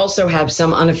down. We also have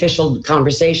some unofficial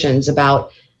conversations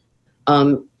about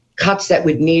cuts that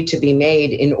would need to be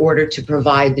made in order to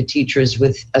provide the teachers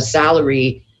with a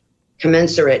salary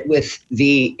commensurate with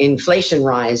the inflation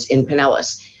rise in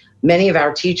Pinellas. Many of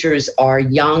our teachers are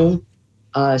young,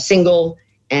 single,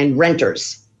 and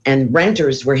renters. And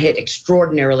renters were hit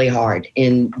extraordinarily hard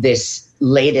in this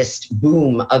latest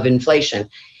boom of inflation.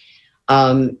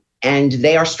 And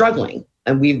they are struggling.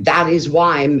 And that is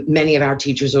why many of our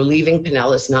teachers are leaving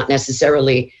Pinellas, not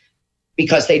necessarily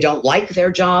because they don't like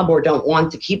their job or don't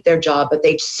want to keep their job, but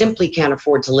they simply can't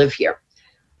afford to live here.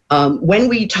 When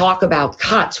we talk about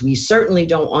cuts, we certainly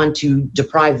don't want to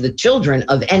deprive the children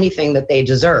of anything that they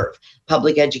deserve.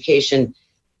 Public education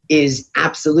is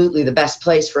absolutely the best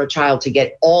place for a child to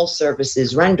get all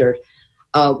services rendered.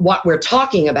 What we're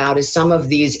talking about is some of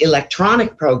these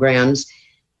electronic programs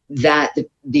that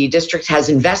the district has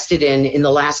invested in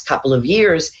the last couple of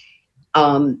years,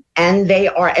 and they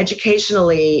are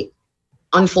educationally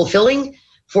unfulfilling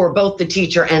for both the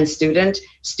teacher and student.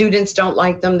 Students don't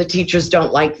like them, the teachers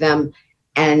don't like them,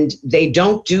 and they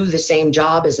don't do the same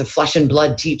job as a flesh and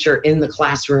blood teacher in the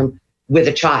classroom with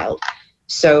a child.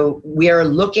 So we are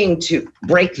looking to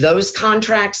break those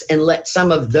contracts and let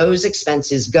some of those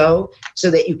expenses go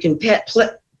so that you can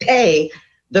pay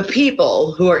the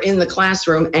people who are in the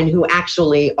classroom and who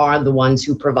actually are the ones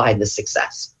who provide the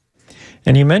success.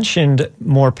 And you mentioned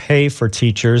more pay for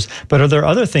teachers, but are there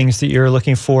other things that you're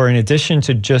looking for in addition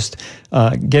to just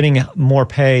getting more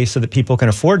pay so that people can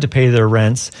afford to pay their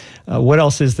rents? What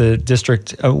else is the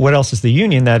district? What else is the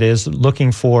union that is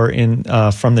looking for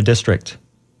from the district?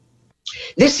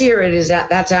 This year,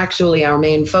 that's actually our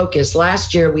main focus.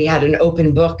 Last year, we had an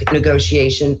open book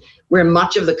negotiation where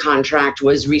much of the contract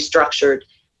was restructured.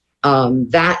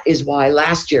 That is why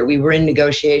last year we were in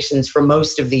negotiations for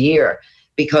most of the year,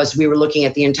 because we were looking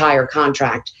at the entire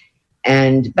contract.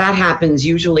 And that happens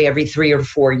usually every 3 or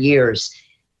 4 years.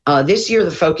 This year,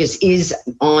 the focus is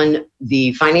on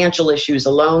the financial issues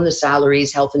alone, the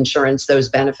salaries, health insurance, those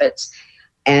benefits.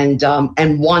 And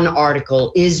one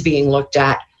article is being looked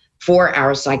at for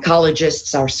our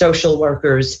psychologists, our social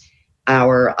workers,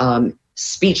 our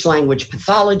speech language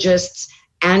pathologists,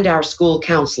 and our school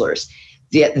counselors.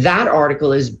 That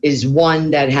article is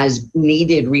one that has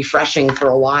needed refreshing for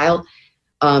a while.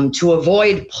 To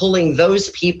avoid pulling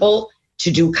those people to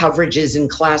do coverages in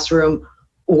classroom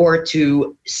or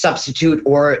to substitute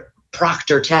or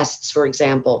proctor tests, for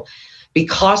example,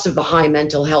 because of the high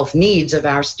mental health needs of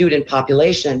our student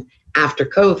population after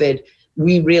COVID,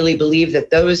 we really believe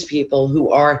that those people who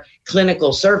are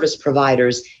clinical service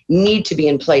providers need to be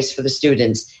in place for the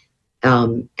students.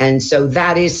 And so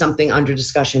that is something under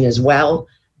discussion as well,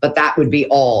 but that would be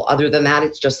all. Other than that,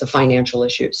 it's just the financial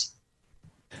issues.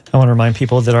 I want to remind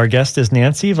people that our guest is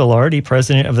Nancy Velarde,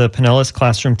 president of the Pinellas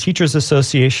Classroom Teachers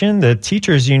Association, the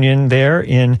teachers union there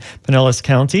in Pinellas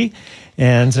County.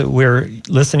 And you're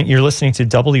listening to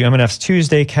WMNF's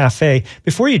Tuesday Cafe.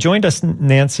 Before you joined us,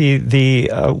 Nancy,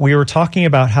 we were talking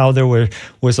about how there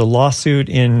was a lawsuit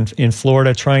in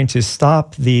Florida trying to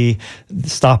stop the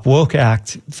Stop Woke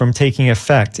Act from taking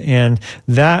effect, and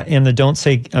that and the Don't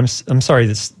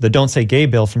Say Gay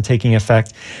bill from taking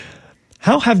effect.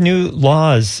 How have new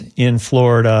laws in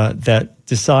Florida that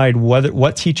decide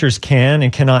what teachers can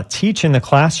and cannot teach in the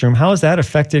classroom, how has that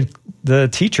affected the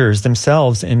teachers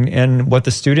themselves and what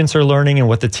the students are learning and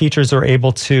what the teachers are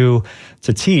able to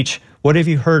teach? What have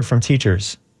you heard from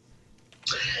teachers?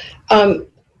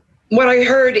 What I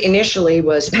heard initially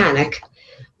was panic.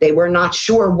 They were not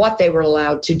sure what they were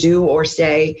allowed to do or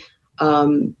say.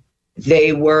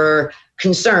 They were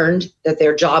concerned that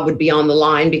their job would be on the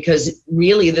line because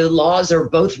really the laws are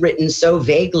both written so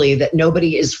vaguely that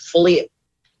nobody is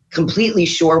completely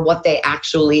sure what they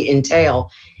actually entail.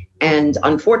 And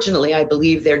unfortunately, I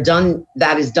believe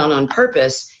that is done on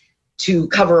purpose to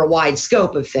cover a wide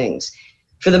scope of things.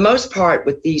 For the most part,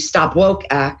 with the Stop Woke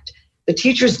Act, the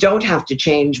teachers don't have to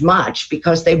change much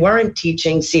because they weren't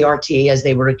teaching CRT as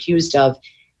they were accused of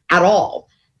at all.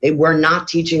 They were not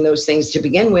teaching those things to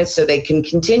begin with, so they can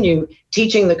continue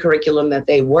teaching the curriculum that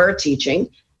they were teaching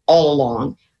all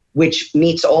along, which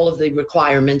meets all of the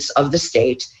requirements of the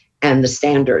state and the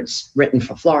standards written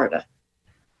for Florida.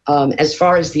 As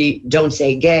far as the Don't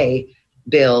Say Gay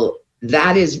bill,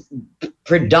 that is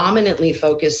predominantly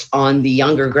focused on the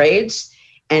younger grades.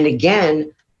 And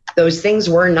again, those things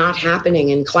were not happening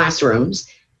in classrooms.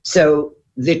 So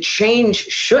the change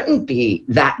shouldn't be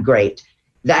that great.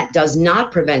 That does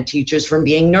not prevent teachers from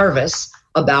being nervous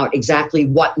about exactly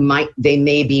what they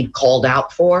may be called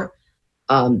out for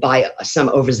by some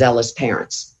overzealous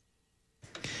parents.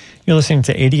 You're listening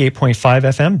to 88.5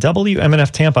 FM, WMNF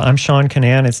Tampa. I'm Sean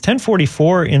Canan. It's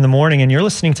 10:44 in the morning, and you're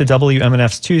listening to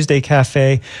WMNF's Tuesday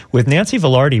Cafe with Nancy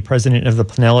Velarde, president of the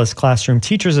Pinellas Classroom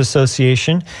Teachers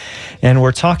Association. And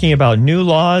we're talking about new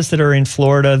laws that are in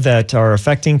Florida that are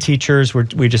affecting teachers.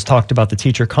 We just talked about the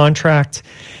teacher contract.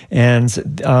 And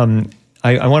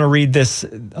I want to read this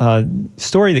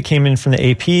story that came in from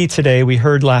the AP today. We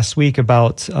heard last week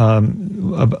about,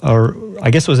 or I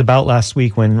guess it was about last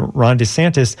week when Ron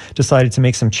DeSantis decided to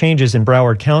make some changes in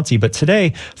Broward County. But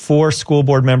today, 4 school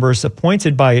board members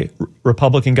appointed by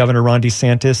Republican Governor Ron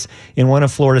DeSantis in one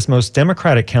of Florida's most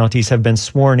Democratic counties have been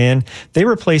sworn in. They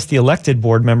replaced the elected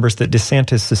board members that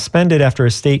DeSantis suspended after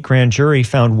a state grand jury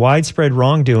found widespread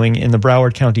wrongdoing in the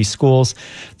Broward County schools.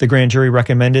 The grand jury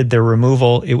recommended their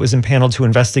removal. It was impaneled to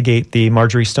investigate the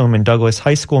Marjory Stoneman Douglas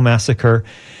High School massacre.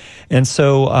 And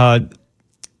so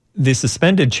the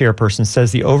suspended chairperson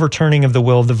says the overturning of the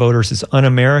will of the voters is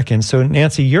un-American. So,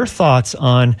 Nancy, your thoughts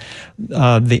on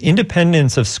the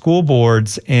independence of school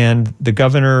boards and the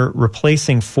governor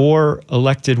replacing 4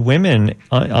 elected women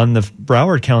on the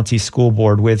Broward County School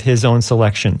Board with his own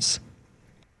selections?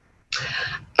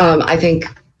 I think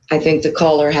the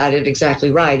caller had it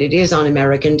exactly right. It is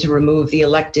un-American to remove the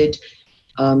elected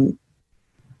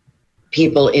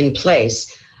people in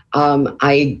place.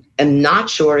 I am not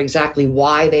sure exactly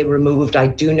why they removed. I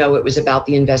do know it was about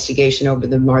the investigation over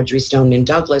the Marjory Stoneman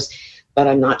Douglas. but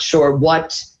I'm not sure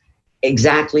what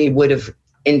exactly would have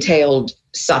entailed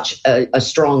such a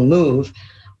strong move.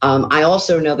 I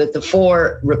also know that the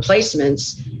 4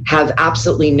 replacements have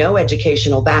absolutely no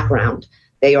educational background.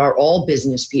 They are all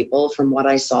business people from what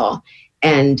I saw,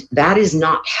 and that is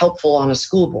not helpful on a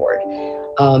school board.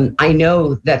 I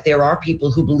know that there are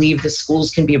people who believe the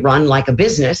schools can be run like a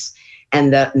business,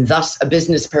 and that thus a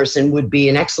business person would be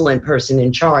an excellent person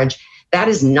in charge. That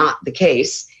is not the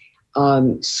case.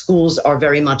 Schools are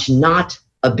very much not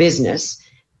a business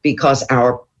because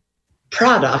our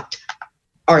product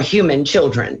are human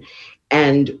children,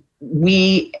 and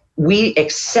we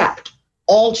accept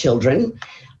all children,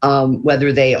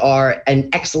 whether they are an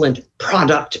excellent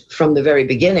product from the very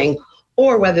beginning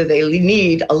or whether they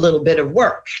need a little bit of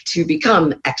work to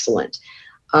become excellent.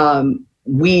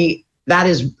 That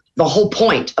is the whole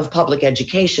point of public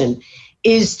education,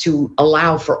 is to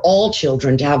allow for all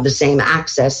children to have the same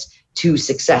access to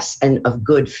success and a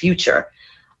good future.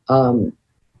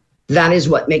 That is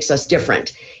what makes us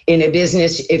different. In a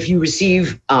business, if you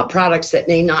receive products that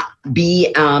may not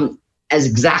be as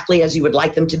exactly as you would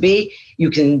like them to be, you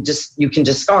can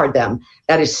discard them.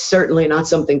 That is certainly not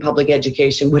something public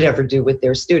education would ever do with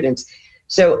their students.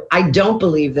 So I don't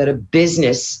believe that a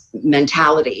business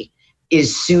mentality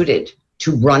is suited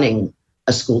to running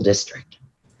a school district.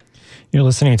 You're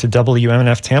listening to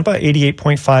WMNF Tampa, 88.5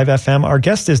 FM. Our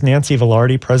guest is Nancy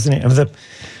Velarde, president of the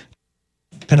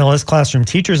Pinellas Classroom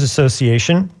Teachers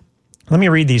Association. Let me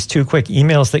read these 2 quick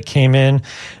emails that came in.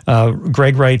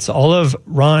 Greg writes, all of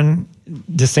Ron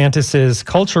DeSantis's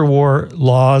culture war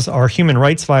laws are human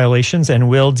rights violations and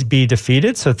will be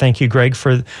defeated. So thank you, Greg,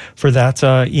 for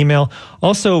that email.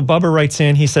 Also, Bubba writes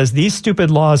in, he says, these stupid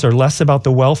laws are less about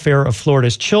the welfare of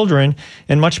Florida's children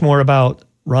and much more about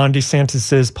Ron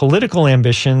DeSantis's political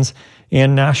ambitions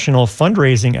and national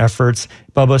fundraising efforts.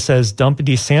 Bubba says, dump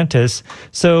DeSantis.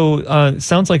 So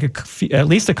sounds like at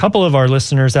least a couple of our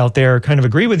listeners out there kind of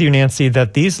agree with you, Nancy,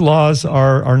 that these laws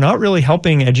are not really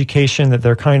helping education, that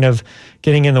they're kind of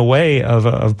getting in the way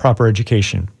of proper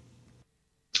education.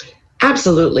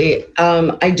 Absolutely.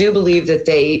 I do believe that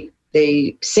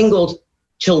they singled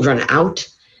children out,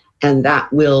 and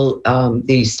that will,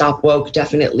 the Stop Woke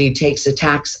definitely takes a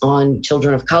tax on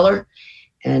children of color.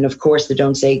 And of course, the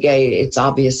Don't Say Gay, it's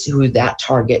obvious who that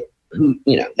target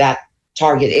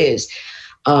is.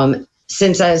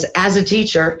 Since as a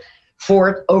teacher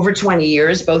for over 20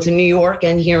 years, both in New York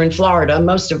and here in Florida,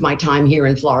 most of my time here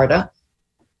in Florida,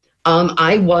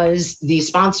 I was the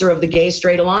sponsor of the Gay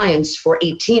Straight Alliance for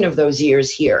 18 of those years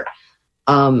here.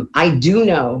 I do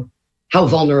know how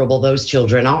vulnerable those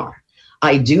children are.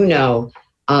 I do know,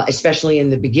 especially in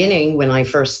the beginning when I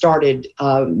first started,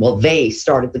 they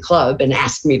started the club and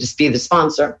asked me to be the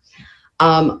sponsor.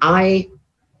 I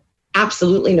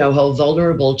absolutely know how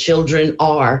vulnerable children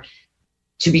are.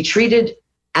 To be treated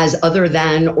as other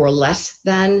than or less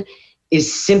than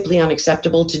is simply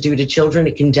unacceptable to do to children.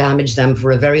 It can damage them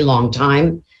for a very long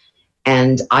time.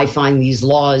 And I find these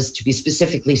laws to be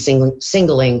specifically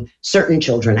singling certain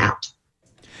children out.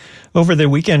 Over the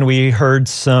weekend, we heard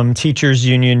some teachers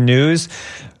union news.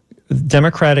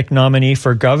 Democratic nominee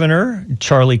for governor,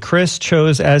 Charlie Crist,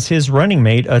 chose as his running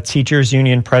mate a teachers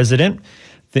union president.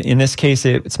 In this case,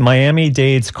 it's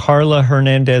Miami-Dade's Carla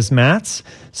Hernandez-Matz.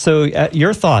 So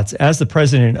your thoughts as the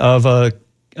president of a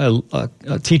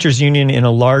teachers union in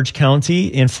a large county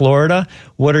in Florida,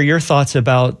 what are your thoughts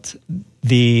about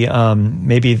the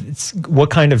what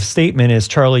kind of statement is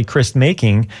Charlie Crist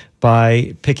making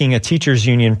by picking a teachers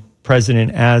union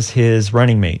president as his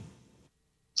running mate?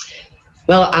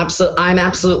 Well, I'm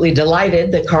absolutely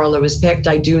delighted that Carla was picked.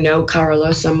 I do know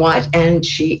Carla somewhat, and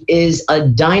she is a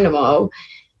dynamo.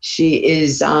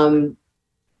 She's an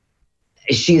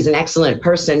excellent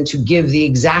person to give the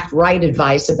exact right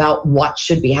advice about what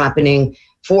should be happening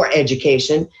for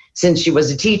education. Since she was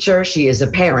a teacher, she is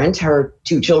a parent. Her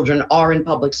 2 children are in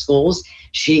public schools.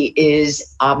 She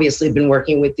is obviously been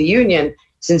working with the union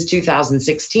since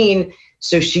 2016.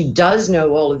 So she does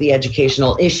know all of the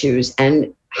educational issues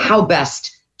and how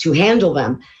best to handle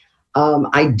them.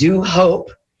 I do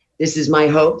hope, this is my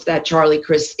hope, that Charlie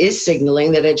Crist is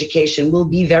signaling that education will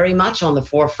be very much on the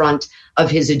forefront of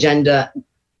his agenda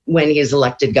when he is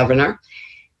elected governor.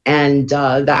 And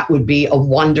that would be a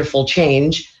wonderful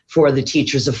change for the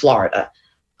teachers of Florida.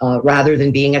 Rather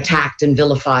than being attacked and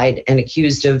vilified and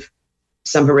accused of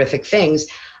some horrific things,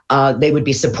 they would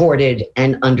be supported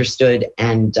and understood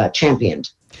and championed.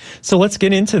 So let's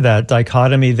get into that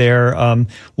dichotomy there.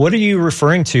 What are you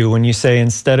referring to when you say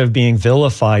instead of being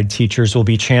vilified, teachers will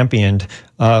be championed?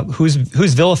 Who's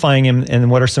vilifying him, and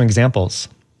what are some examples?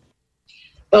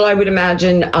 Well, I would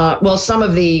imagine, some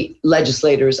of the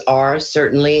legislators are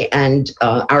certainly, and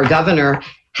our governor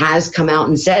has come out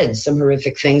and said some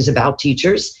horrific things about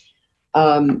teachers,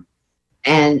 and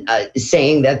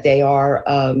saying that they are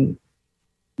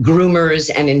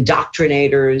groomers and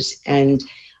indoctrinators, and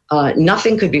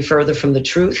nothing could be further from the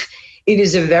truth. It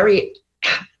is a very,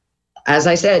 as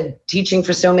I said, teaching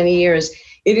for so many years,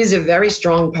 it is a very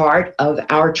strong part of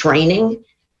our training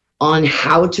on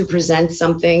how to present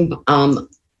something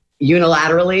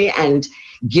unilaterally and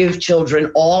give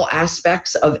children all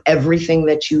aspects of everything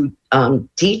that you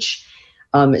teach,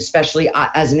 especially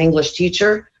as an English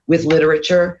teacher with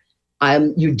literature.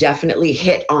 You definitely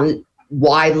hit on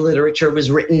why the literature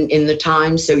was written in the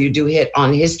time. So you do hit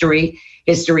on history.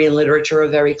 History and literature are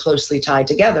very closely tied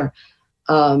together.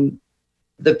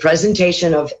 The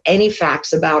presentation of any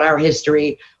facts about our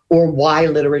history or why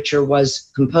literature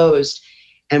was composed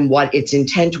and what its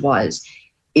intent was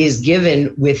is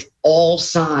given with all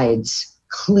sides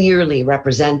clearly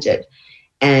represented.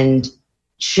 And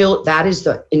that is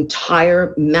the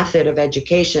entire method of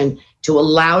education, to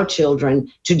allow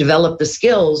children to develop the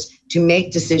skills to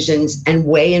make decisions and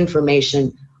weigh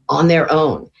information on their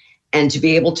own, and to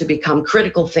be able to become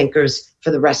critical thinkers for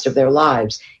the rest of their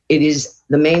lives. It is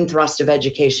the main thrust of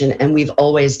education, and we've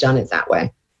always done it that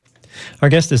way. Our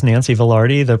guest is Nancy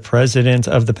Velarde, the president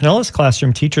of the Pinellas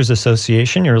Classroom Teachers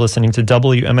Association. You're listening to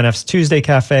WMNF's Tuesday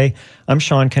Cafe. I'm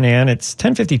Sean Kinane. It's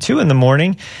 10:52 in the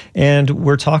morning, and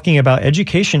we're talking about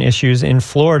education issues in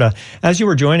Florida. As you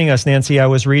were joining us, Nancy, I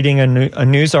was reading a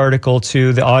news article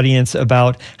to the audience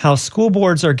about how school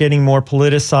boards are getting more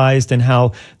politicized, and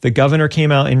how the governor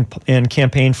came out and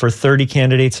campaigned for 30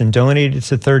 candidates and donated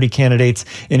to 30 candidates.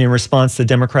 And in response, the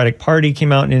Democratic Party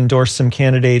came out and endorsed some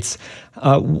candidates.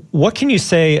 What can you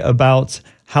say about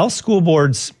how school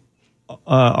boards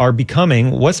are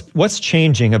becoming? What's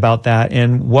changing about that,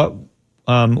 and what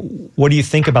do you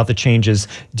think about the changes?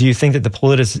 Do you think that the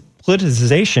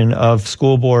politicization of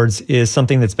school boards is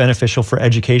something that's beneficial for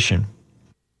education?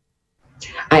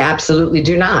 I absolutely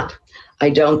do not. I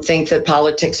don't think that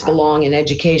politics belong in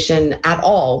education at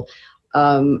all.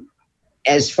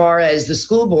 As far as the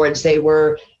school boards, they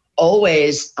were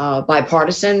always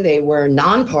bipartisan. They were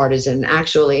nonpartisan,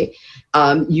 actually.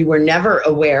 You were never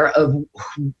aware of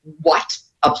what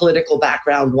a political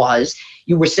background was.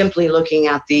 You were simply looking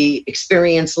at the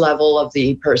experience level of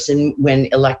the person when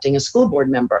electing a school board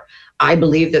member. I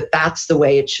believe that that's the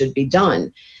way it should be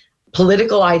done.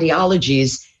 Political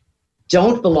ideologies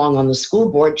don't belong on the school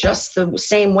board, just the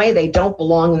same way they don't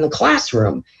belong in the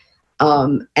classroom.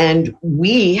 And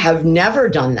we have never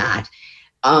done that.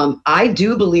 I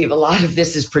do believe a lot of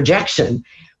this is projection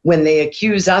when they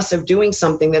accuse us of doing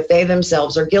something that they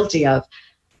themselves are guilty of.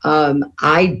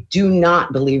 I do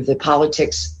not believe that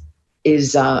politics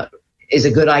is a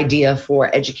good idea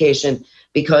for education,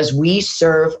 because we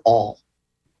serve all.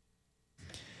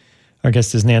 Our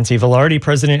guest is Nancy Velarde,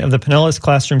 president of the Pinellas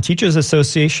Classroom Teachers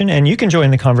Association, and you can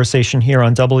join the conversation here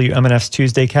on WMNF's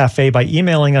Tuesday Cafe by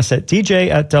emailing us at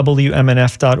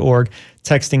dj@wmnf.org,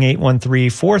 texting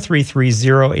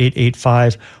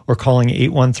 813-433-0885, or calling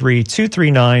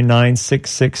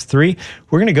 813-239-9663.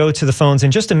 We're going to go to the phones in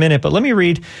just a minute, but let me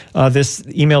read this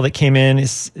email that came in.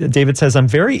 David says, I'm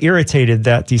very irritated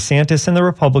that DeSantis and the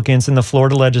Republicans in the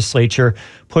Florida legislature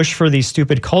push for these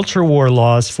stupid culture war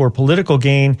laws for political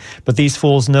gain, but these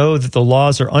fools know that the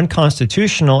laws are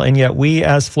unconstitutional, and yet we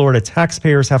as Florida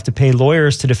taxpayers have to pay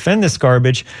lawyers to defend this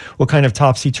garbage. What kind of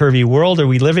topsy-turvy world are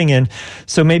we living in?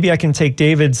 So maybe I can take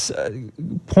David's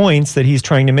points that he's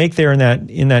trying to make there in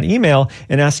that email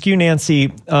and ask you,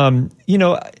 Nancy.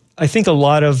 I think a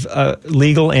lot of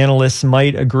legal analysts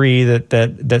might agree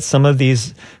that some of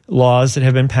these laws that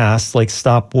have been passed, like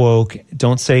Stop Woke,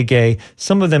 Don't Say Gay,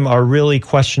 some of them are really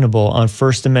questionable on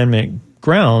First Amendment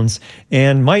grounds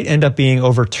and might end up being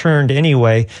overturned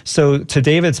anyway. So to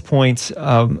David's point,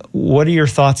 what are your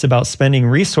thoughts about spending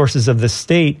resources of the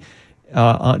state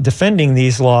defending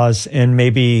these laws, and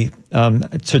maybe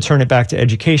to turn it back to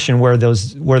education where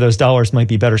those dollars might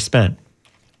be better spent?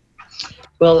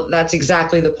 Well, that's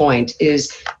exactly the point.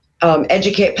 Is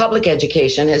public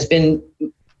education has been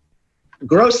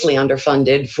grossly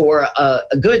underfunded for a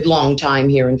good long time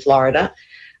here in Florida.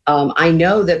 I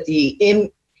know that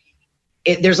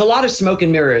there's a lot of smoke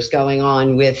and mirrors going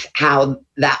on with how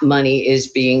that money is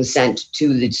being sent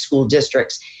to the school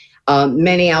districts.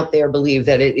 Many out there believe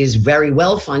that it is very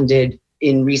well funded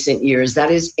in recent years.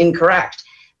 That is incorrect.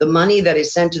 The money that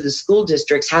is sent to the school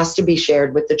districts has to be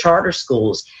shared with the charter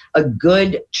schools. A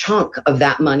good chunk of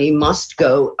that money must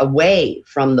go away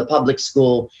from the public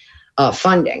school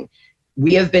funding.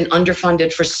 we have been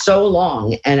underfunded for so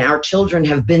long, and our children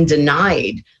have been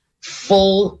denied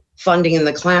full funding in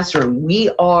the classroom. We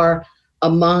are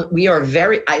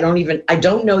very, I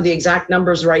don't know the exact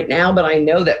numbers right now, but I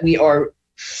know that we are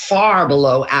far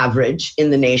below average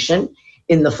in the nation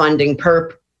in the funding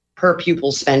per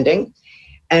pupil spending.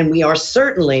 And we are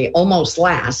certainly almost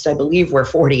last. I believe we're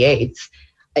 48th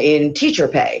in teacher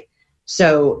pay.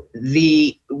 So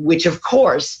which of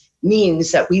course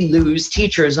means that we lose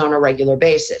teachers on a regular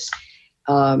basis.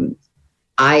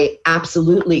 I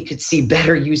absolutely could see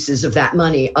better uses of that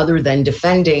money other than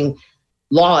defending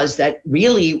laws that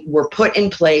really were put in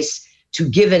place to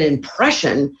give an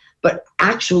impression, but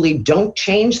actually don't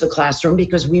change the classroom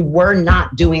because we were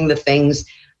not doing the things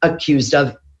accused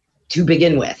of to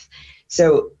begin with.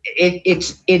 So it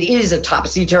is a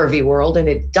topsy-turvy world, and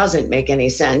it doesn't make any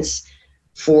sense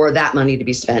for that money to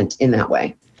be spent in that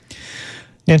way.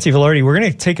 Nancy Velarde, we're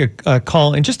going to take a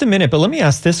call in just a minute, but let me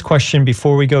ask this question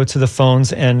before we go to the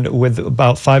phones, and with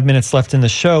about 5 minutes left in the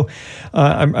show.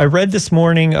 I read this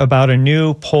morning about a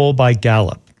new poll by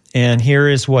Gallup, and here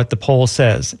is what the poll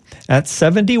says. At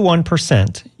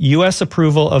 71%, U.S.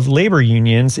 approval of labor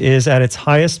unions is at its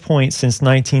highest point since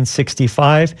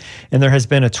 1965, and there has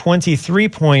been a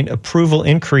 23-point approval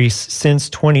increase since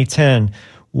 2010.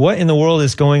 What in the world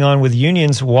is going on with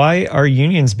unions? Why are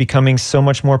unions becoming so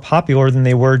much more popular than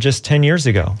they were just 10 years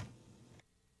ago?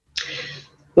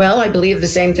 Well, I believe the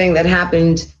same thing that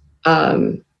happened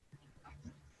I'm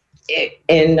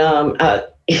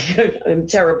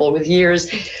terrible with years.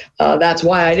 That's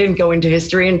why I didn't go into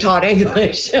history and taught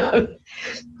English.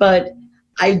 But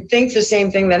I think the same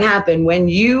thing that happened when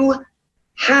you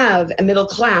have a middle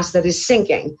class that is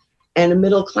sinking and a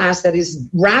middle class that is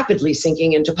rapidly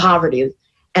sinking into poverty,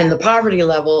 and the poverty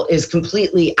level is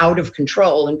completely out of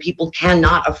control and people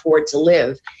cannot afford to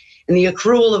live. And the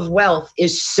accrual of wealth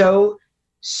is so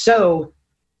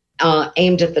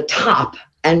aimed at the top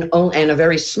and a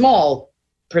very small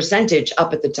percentage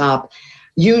up at the top.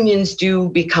 Unions do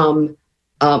become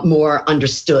more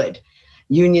understood.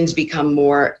 Unions become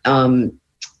more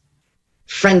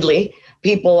friendly.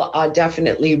 People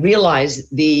definitely realize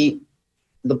the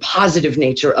positive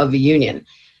nature of a union.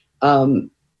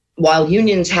 While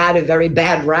unions had a very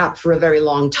bad rap for a very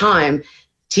long time,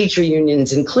 teacher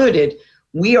unions included,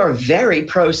 we are very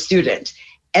pro-student.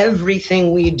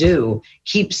 Everything we do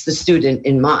keeps the student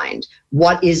in mind.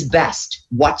 What is best?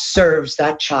 What serves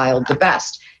that child the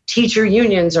best? Teacher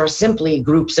unions are simply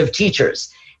groups of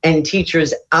teachers, and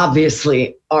teachers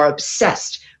obviously are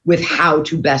obsessed with how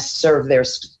to best serve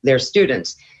their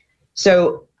students.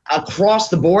 So across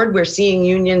the board, we're seeing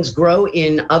unions grow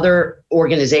in other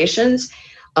organizations.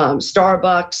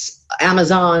 Starbucks,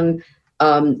 Amazon,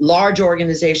 large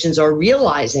organizations are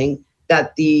realizing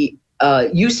that the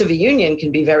use of a union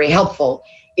can be very helpful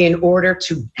in order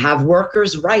to have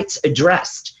workers' rights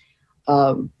addressed.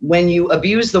 When you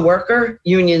abuse the worker,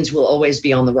 unions will always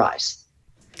be on the rise.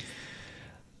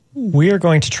 We are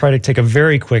going to try to take a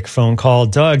very quick phone call.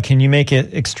 Doug, can you make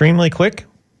it extremely quick?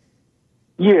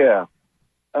 Yeah.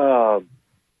 2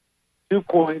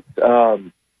 points.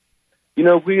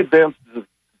 We advanced as a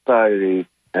society,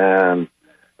 and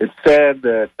it's sad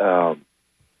that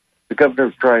the governor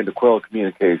is trying to quell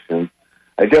communication.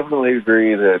 I definitely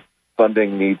agree that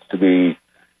funding needs to be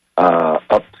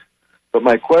upped. But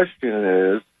my question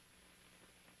is,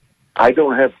 I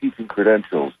don't have teaching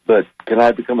credentials, but can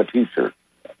I become a teacher?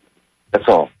 That's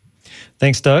all.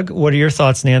 Thanks, Doug. What are your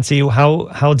thoughts, Nancy?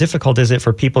 How difficult is it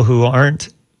for people who aren't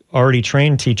already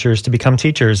trained teachers to become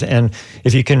teachers? And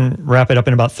if you can wrap it up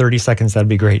in about 30 seconds, that'd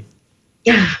be great.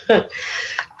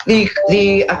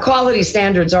 The quality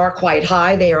standards are quite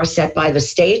high. They are set by the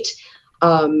state.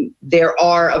 There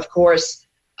are, of course,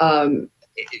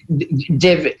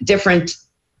 different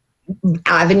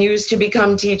avenues to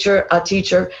become a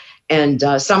teacher, and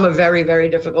some are very, very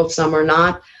difficult, some are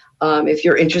not. If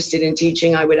you're interested in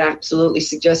teaching, I would absolutely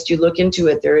suggest you look into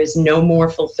it. There is no more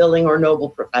fulfilling or noble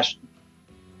profession.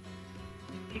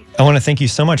 I want to thank you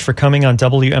so much for coming on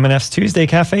WMNF's Tuesday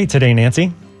Cafe today,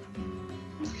 Nancy.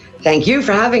 Thank you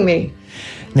for having me.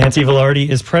 Nancy Velarde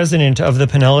is president of the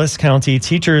Pinellas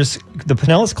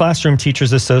Classroom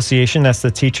Teachers Association. That's the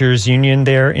teachers union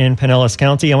there in Pinellas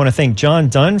County. I want to thank John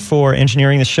Dunn for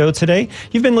engineering the show today.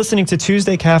 You've been listening to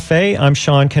Tuesday Cafe. I'm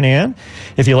Sean Canan.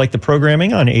 If you like the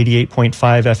programming on 88.5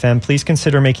 FM, please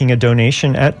consider making a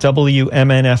donation at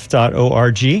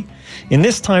WMNF.org. In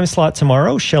this time slot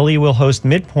tomorrow, Shelley will host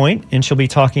Midpoint, and she'll be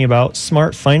talking about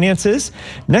smart finances.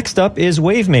 Next up is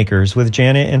Wavemakers with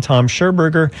Janet and Tom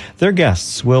Scherberger. Their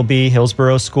guests will be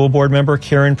Hillsborough School Board member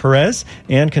Karen Perez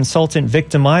and consultant consultant Vic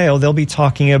DeMaio. They'll be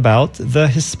talking about the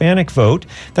Hispanic vote.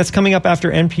 That's coming up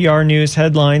after NPR News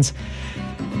headlines.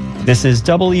 This is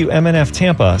WMNF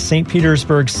Tampa, St.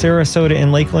 Petersburg, Sarasota,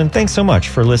 and Lakeland. Thanks so much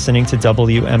for listening to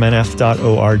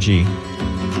WMNF.org.